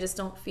 Like, I just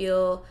don't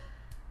feel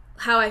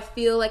how I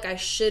feel like I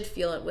should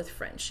feel it with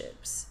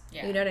friendships.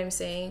 Yeah. You know what I'm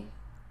saying?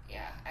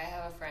 Yeah. I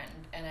have a friend,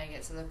 and I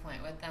get to the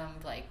point with them,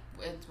 like,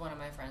 it's one of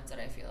my friends that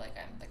I feel like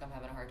I'm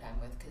having a hard time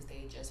with because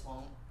they just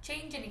won't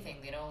change anything.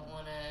 They don't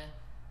want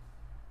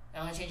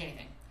to change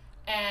anything.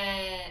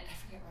 And I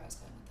forget where I was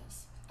going with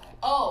this.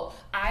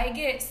 I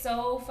get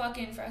so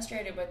fucking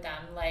frustrated with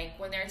them, like,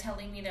 when they're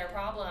telling me their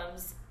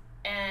problems,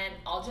 and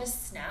I'll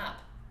just snap,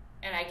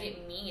 and I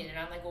get mean, and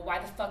I'm like, well, why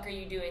the fuck are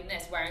you doing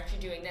this? Why aren't you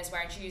doing this? Why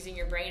aren't you using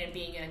your brain and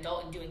being an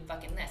adult and doing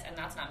fucking this? And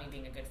that's not me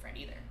being a good friend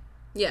either.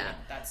 Yeah.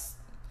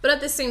 But at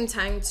the same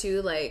time,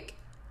 too, like,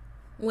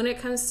 when it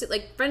comes to,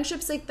 like,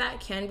 friendships like that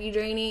can be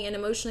draining and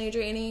emotionally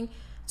draining,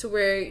 to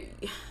where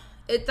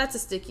that's a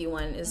sticky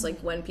one, is, like,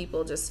 when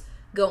people just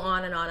go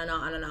on and on and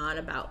on and on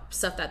about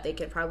stuff that they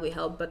could probably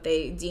help, but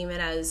they deem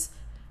it as,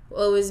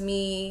 well, it was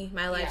me,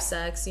 my life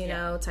sucks, you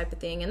know, type of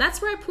thing. And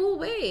that's where I pull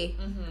away.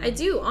 I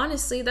do,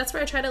 honestly. That's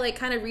where I try to, like,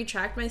 kind of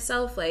retract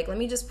myself. Like, let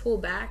me just pull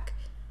back.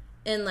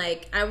 And,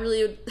 like, I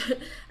really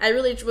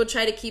will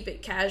try to keep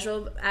it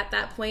casual at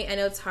that point. I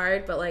know it's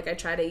hard, but, like, I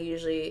try to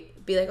usually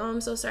be like, oh, I'm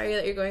so sorry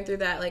that you're going through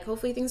that. Like,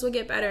 hopefully things will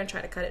get better, and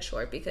try to cut it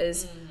short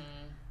because,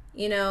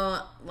 you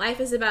know, life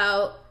is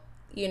about,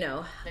 you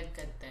know, the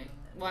good thing.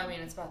 Well, I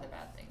mean, it's about the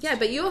bad things. Yeah,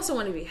 but you also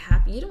want to be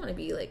happy. You don't want to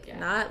be, like,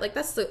 not... Like,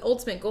 that's the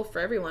ultimate goal for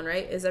everyone,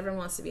 right? Is everyone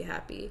wants to be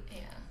happy.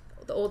 Yeah.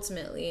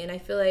 Ultimately. And I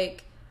feel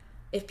like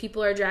if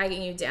people are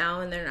dragging you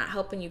down and they're not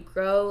helping you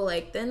grow,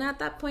 like, then at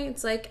that point,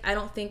 it's like, I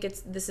don't think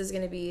this is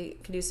going to be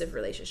a conducive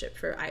relationship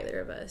for either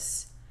of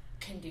us.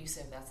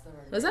 Conducive, that's the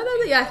word. Was that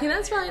the... Yeah,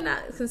 that's probably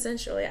not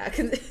consensual, yeah.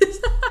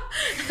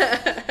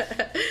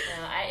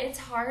 It's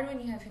hard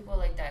when you have people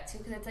like that too,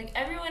 because it's like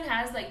everyone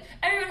has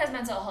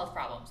mental health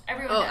problems.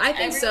 I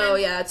think so,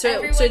 yeah,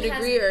 to a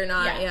degree or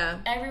not, yeah.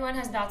 Everyone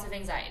has bouts of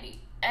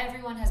anxiety.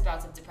 Everyone has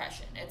bouts of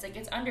depression. It's like,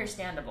 it's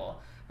understandable,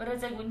 but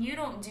it's like when you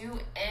don't do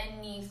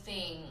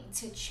anything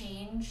to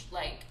change,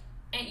 like,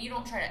 and you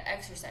don't try to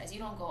exercise, you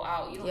don't go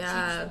out, you don't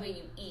change the way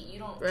you eat, you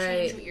don't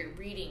change what you're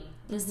reading,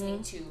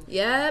 listening to.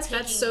 Yeah,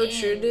 that's so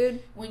true,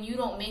 dude. When you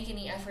don't make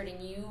any effort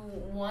and you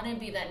want to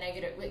be that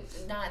negative,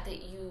 not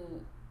that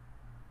you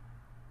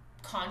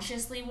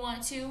consciously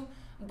want to,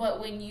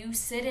 but when you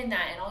sit in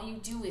that and all you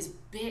do is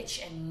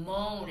bitch and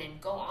moan and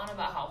go on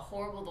about how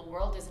horrible the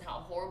world is and how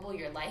horrible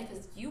your life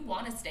is, you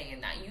want to stay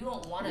in that. You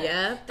don't want to.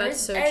 Yeah, that's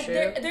so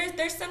true.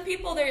 There's some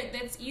people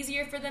that's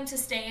easier for them to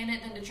stay in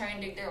it than to try and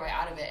dig their way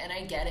out of it, and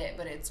I get it,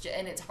 but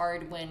it's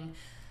hard when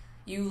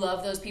you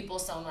love those people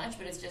so much,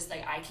 but it's just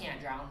like, I can't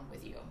drown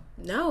with you.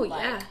 No,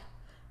 like, yeah.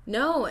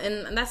 No,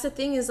 and that's the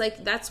thing is,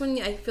 like, that's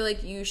when I feel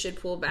like you should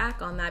pull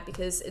back on that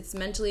because it's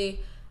mentally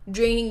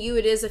draining you.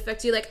 It is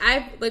affect you.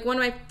 Like one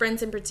of my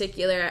friends in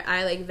particular,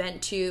 I like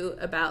vent to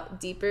about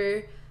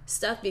deeper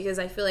stuff because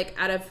I feel like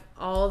out of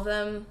all of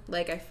them,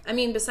 like I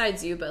mean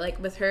besides you, but like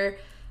with her,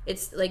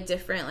 it's like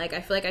different. Like I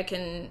feel like I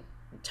can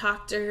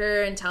talk to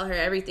her and tell her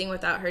everything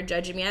without her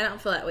judging me. I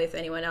don't feel that way with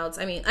anyone else.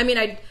 I mean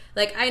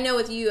I know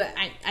with you,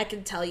 I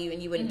could tell you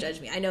and you wouldn't judge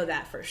me. I know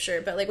that for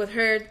sure. But like with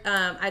her,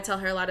 I tell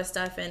her a lot of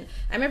stuff, and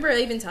I remember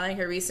even telling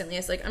her recently,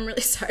 it's like, I'm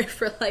really sorry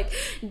for like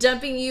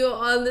jumping you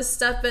on this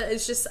stuff, but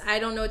it's just I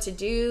don't know what to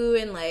do.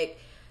 And like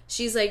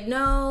she's like,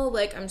 no,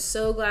 like I'm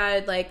so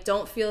glad, like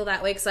don't feel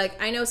that way, because like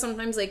I know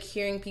sometimes like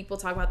hearing people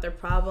talk about their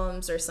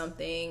problems or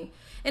something,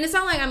 and it's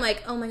not like I'm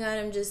like, oh my god,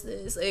 I'm just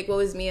this, like what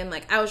was me. I'm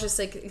like, I was just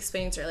like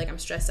explaining to her like I'm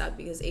stressed out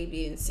because A,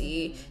 B, and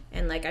C,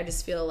 and like I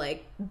just feel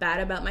like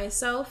bad about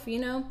myself, you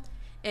know.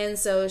 And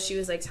so she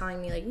was like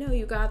telling me like, no,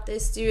 you got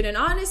this, dude. And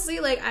honestly,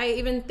 like I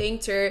even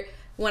thanked her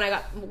when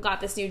I got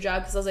this new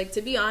job, because I was like,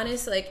 to be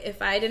honest, like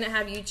if I didn't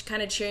have you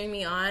kind of cheering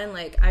me on,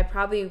 like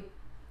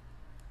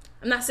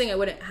I'm not saying I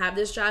wouldn't have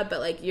this job, but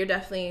like you're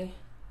definitely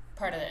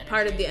part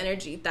of the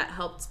energy that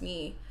helped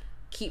me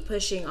keep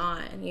pushing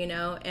on, you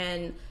know.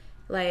 And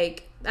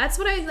like that's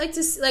what I like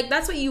to see, like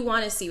that's what you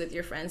want to see with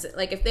your friends.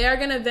 Like if they are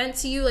gonna vent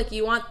to you, like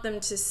you want them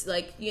to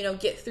like, you know,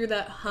 get through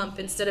that hump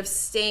instead of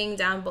staying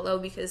down below,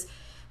 because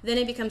then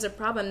it becomes a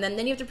problem. Then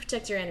you have to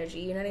protect your energy,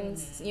 you know what I mean?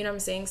 You know what I'm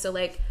saying? So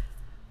like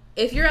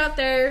if you're out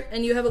there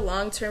and you have a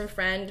long-term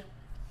friend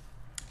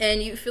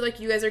and you feel like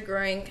you guys are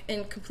growing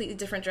in completely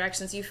different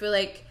directions, you feel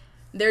like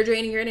they're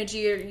draining your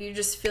energy, or you're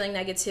just feeling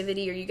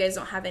negativity, or you guys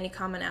don't have any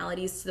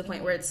commonalities to the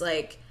point where it's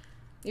like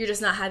you're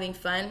just not having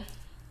fun,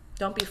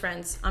 don't be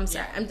friends. I'm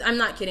sorry. Yeah. I'm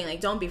not kidding.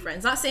 Like, don't be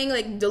friends. Not saying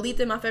like delete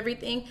them off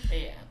everything.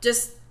 Yeah.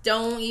 Just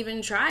don't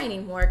even try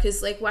anymore.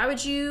 Because like, why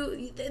would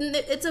you?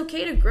 It's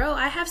okay to grow.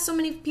 I have so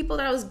many people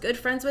that I was good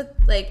friends with,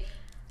 like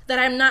that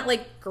I'm not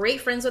like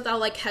great friends with. I'll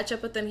like catch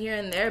up with them here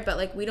and there, but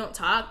like we don't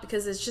talk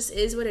because it just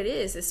is what it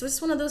is. It's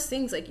just one of those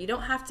things. Like you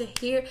don't have to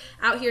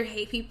out here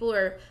hate people,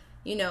 or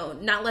you know,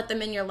 not let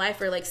them in your life,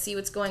 or like see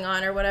what's going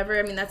on or whatever.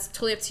 I mean, that's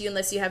totally up to you,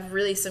 unless you have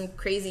really some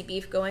crazy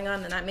beef going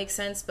on, then that makes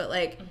sense. But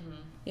like,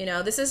 you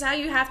know, this is how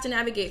you have to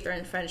navigate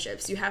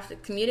friendships. You have to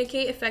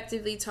communicate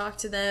effectively, talk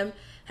to them,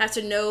 have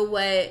to know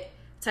what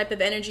type of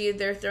energy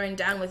they're throwing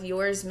down with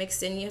yours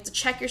mixed in. You have to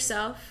check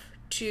yourself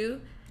too.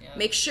 Yeah.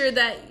 Make sure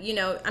that, you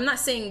know, I'm not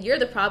saying you're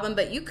the problem,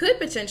 but you could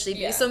potentially be.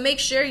 Yeah. So make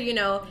sure, you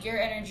know, your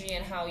energy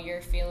and how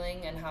you're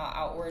feeling and how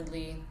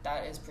outwardly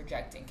that is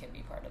projecting can be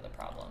part of the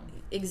problem.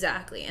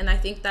 Exactly. And I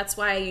think that's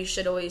why you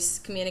should always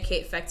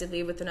communicate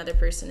effectively with another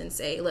person and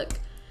say, look,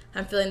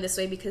 I'm feeling this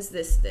way because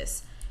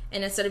this.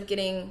 And instead of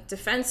getting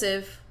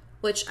defensive,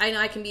 which I know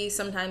I can be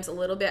sometimes a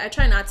little bit, I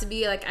try not to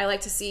be. Like, I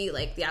like to see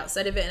like the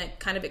outside of it and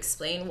kind of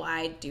explain why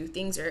I do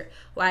things or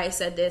why I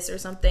said this or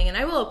something. And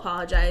I will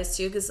apologize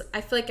too, because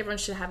I feel like everyone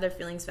should have their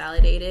feelings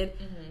validated.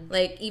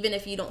 Like, even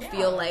if you don't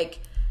feel like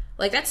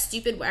that's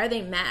stupid, why are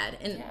they mad?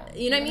 And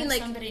you know what I mean?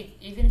 Like,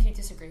 even if you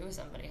disagree with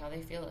somebody, how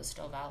they feel is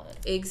still valid.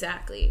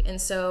 Exactly. And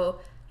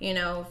so, you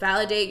know,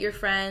 validate your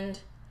friend,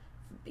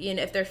 you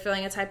know, if they're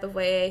feeling a type of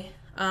way.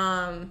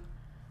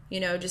 You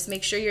know, just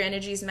make sure your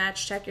energies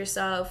match, check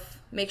yourself,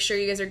 make sure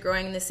you guys are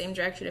growing in the same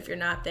direction. If you're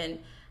not, then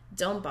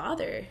don't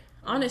bother,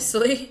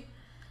 honestly.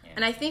 Yeah.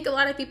 And I think a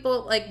lot of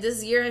people, like,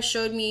 this year has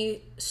showed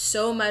me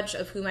so much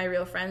of who my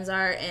real friends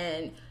are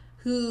and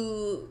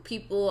who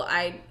people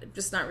I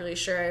just not really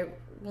sure I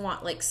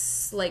want, like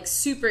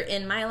super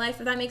in my life,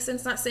 if that makes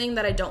sense. Not saying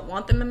that I don't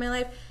want them in my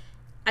life.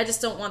 I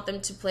just don't want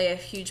them to play a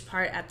huge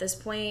part at this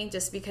point,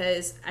 just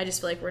because I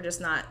just feel like we're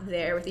just not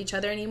there with each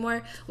other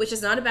anymore, which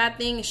is not a bad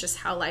thing. It's just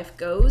how life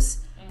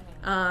goes.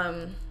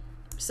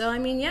 So, I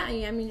mean,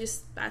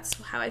 just that's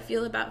how I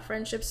feel about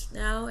friendships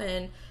now,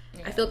 and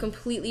I feel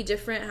completely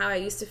different how I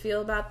used to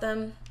feel about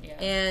them. Yeah.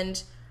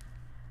 And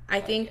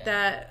I think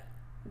that,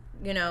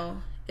 you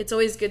know, it's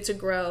always good to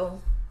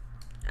grow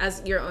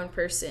as your own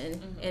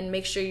person and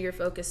make sure you're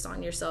focused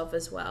on yourself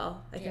as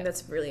well. I think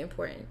that's really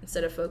important,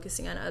 instead of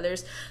focusing on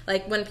others.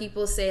 Like when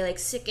people say like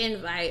sick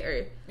invite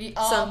or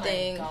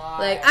something,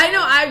 like I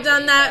know I've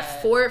done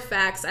that for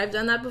facts. I've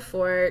done that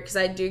before because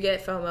I do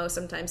get FOMO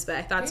sometimes, but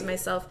I thought to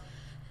myself,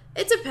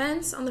 it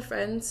depends on the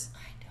friends.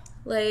 I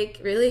know. Like,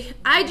 really?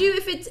 I do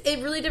if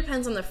it really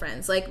depends on the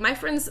friends. Like my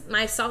friends,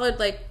 my solid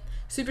like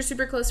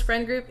super close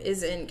friend group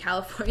is in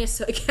California,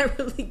 so I can't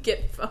really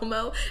get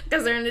FOMO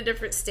because they're in a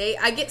different state.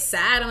 I get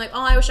sad. I'm like,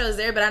 oh, I wish I was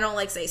there, but I don't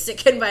like say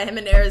sick invite him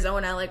in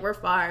Arizona. Like, we're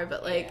far,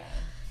 but like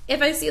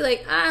if I see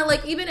like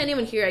even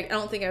anyone here, I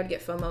don't think I would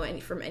get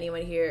FOMO from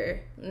anyone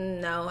here.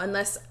 No,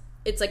 unless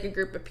it's like a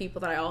group of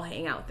people that I all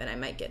hang out with, then I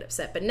might get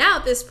upset. But now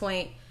at this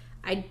point,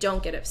 I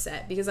don't get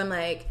upset because I'm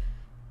like,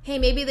 hey,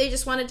 maybe they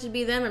just wanted to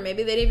be them, or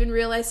maybe they didn't even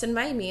realize to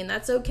invite me, and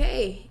that's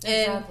okay.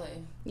 Exactly.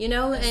 And, you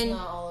know, it's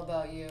not all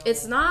about you.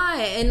 It's not.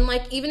 And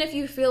like, even if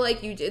you feel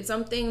like you did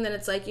something, then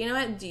it's like, you know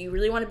what? Do you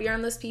really want to be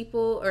around those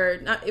people, or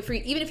not?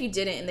 Even if you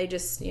didn't, and they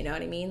just, you know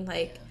what I mean?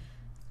 Like,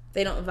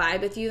 they don't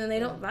vibe with you, then they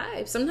don't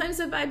vibe. Sometimes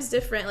the vibe's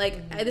different.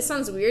 Like, this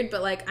sounds weird,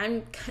 but, like,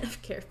 I'm kind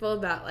of careful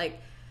about, like,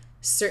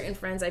 certain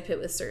friends I put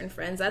with certain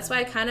friends. That's why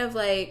I kind of,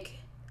 like,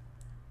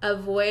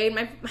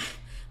 avoid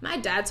my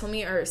dad told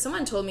me, or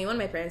someone told me, one of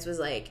my parents was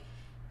like,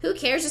 who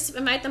cares, just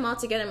invite them all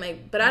together. I'm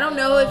like, but I don't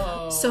know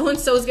if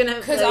so-and-so's gonna,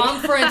 because like,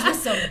 I'm friends with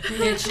some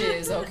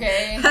bitches,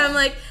 okay? I'm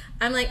like,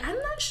 I'm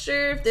not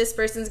sure if this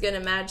person's gonna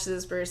match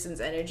this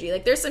person's energy.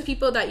 Like, there's some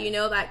people that you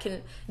know that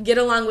can get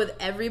along with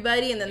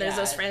everybody, and then there's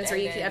those friends where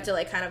you have to,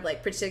 like, kind of,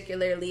 like,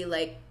 particularly,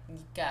 like,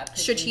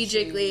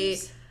 strategically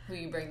who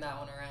you bring that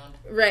one around.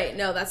 Right.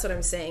 No, that's what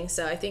I'm saying.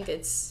 So I think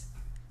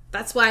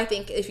that's why I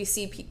think if you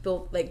see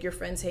people, like, your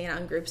friends hanging out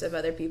in groups of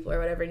other people or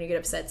whatever, and you get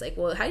upset, it's like,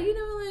 well, how do you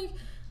know, like,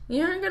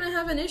 you aren't gonna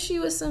have an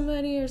issue with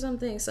somebody or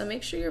something? So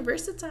make sure you're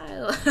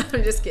versatile.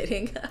 I'm just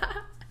kidding.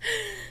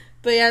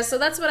 But yeah, so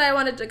that's what I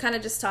wanted to kind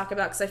of just talk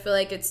about, because I feel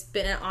like it's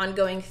been an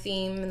ongoing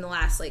theme in the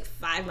last, like,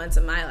 5 months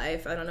of my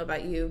life. I don't know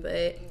about you,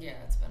 but yeah,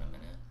 it's been a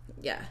minute.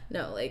 Yeah,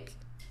 no, like,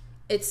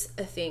 it's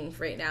a thing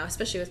right now,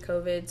 especially with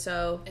COVID.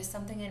 So is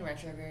something in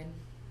retrograde?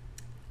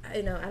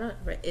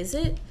 Is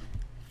it?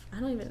 I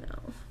don't even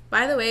know.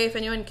 By the way, if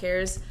anyone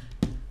cares,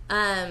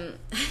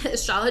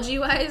 astrology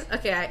wise,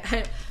 okay,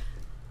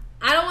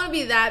 I don't want to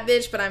be that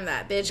bitch, but I'm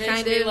that bitch kind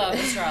of. We love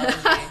astrology.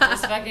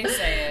 Just fucking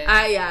say it.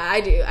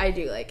 I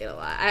do like it a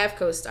lot. I have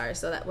co-stars,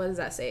 so what does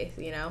that say?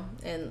 You know,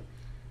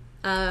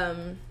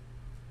 and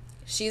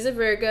she's a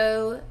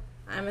Virgo.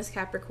 I'm a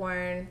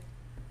Capricorn.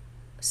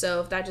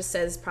 So if that just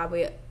says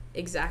probably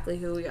exactly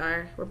who we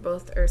are. We're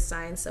both Earth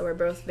signs, so we're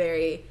both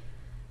very.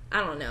 I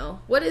don't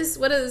know. What is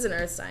an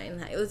Earth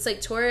sign? It's like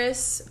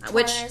Taurus,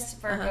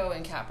 Virgo,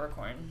 and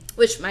Capricorn.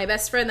 Which my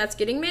best friend that's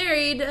getting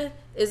married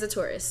is a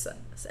Taurus.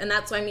 And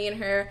that's why me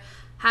and her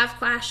have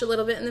clashed a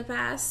little bit in the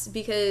past,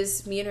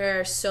 because me and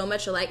her are so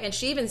much alike. And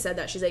she even said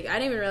that. She's like, I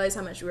didn't even realize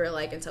how much we were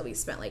alike until we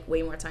spent, like,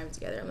 way more time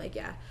together. I'm like,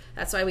 yeah.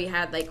 That's why we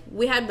had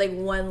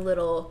one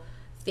little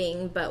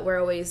thing, but we're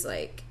always,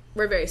 like,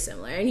 we're very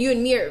similar. And you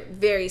and me are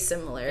very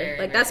similar.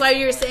 Very, that's why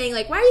you were saying,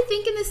 like, why are you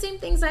thinking the same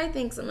things I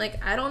think? So I'm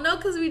like, I don't know,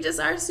 because we just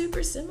are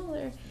super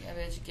similar. Yeah,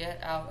 bitch, get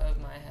out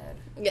of my head.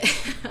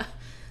 Yeah.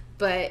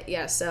 But,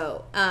 yeah,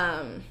 so,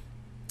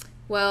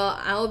 well,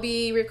 I'll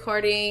be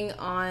recording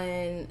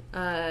on,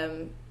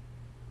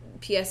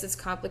 P.S. It's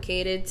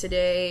Complicated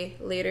today,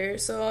 later.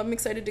 So I'm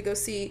excited to go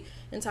see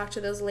and talk to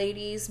those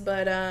ladies.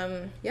 But,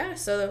 yeah,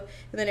 so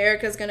then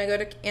Erica's going to go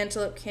to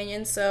Antelope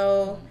Canyon.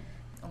 So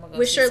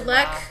wish her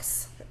luck.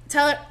 Rocks.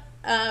 Tell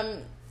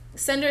her,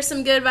 send her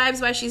some good vibes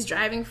while she's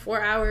driving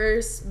 4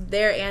 hours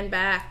there and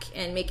back,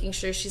 and making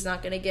sure she's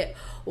not going to get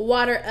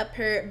water up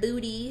her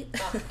booty.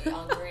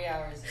 On 3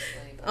 hours of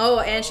sleep.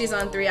 Oh, and she's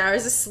on 3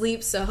 hours of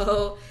sleep,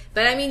 so.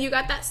 But, I mean, you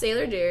got that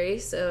Sailor Jerry,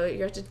 so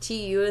you have to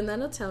TU in that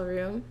hotel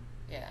room.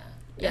 Yeah.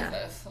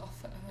 Yeah.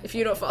 If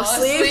you don't fall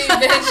asleep.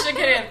 Bitch, you're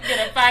going to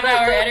get a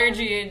 5-hour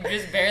energy and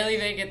just barely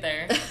make it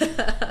there.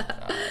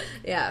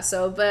 Yeah,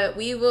 so, but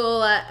we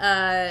will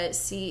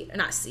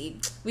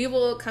we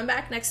will come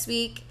back next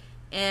week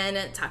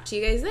and talk to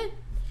you guys then.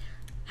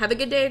 Have a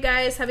good day,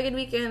 guys. Have a good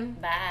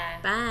weekend. Bye.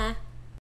 Bye.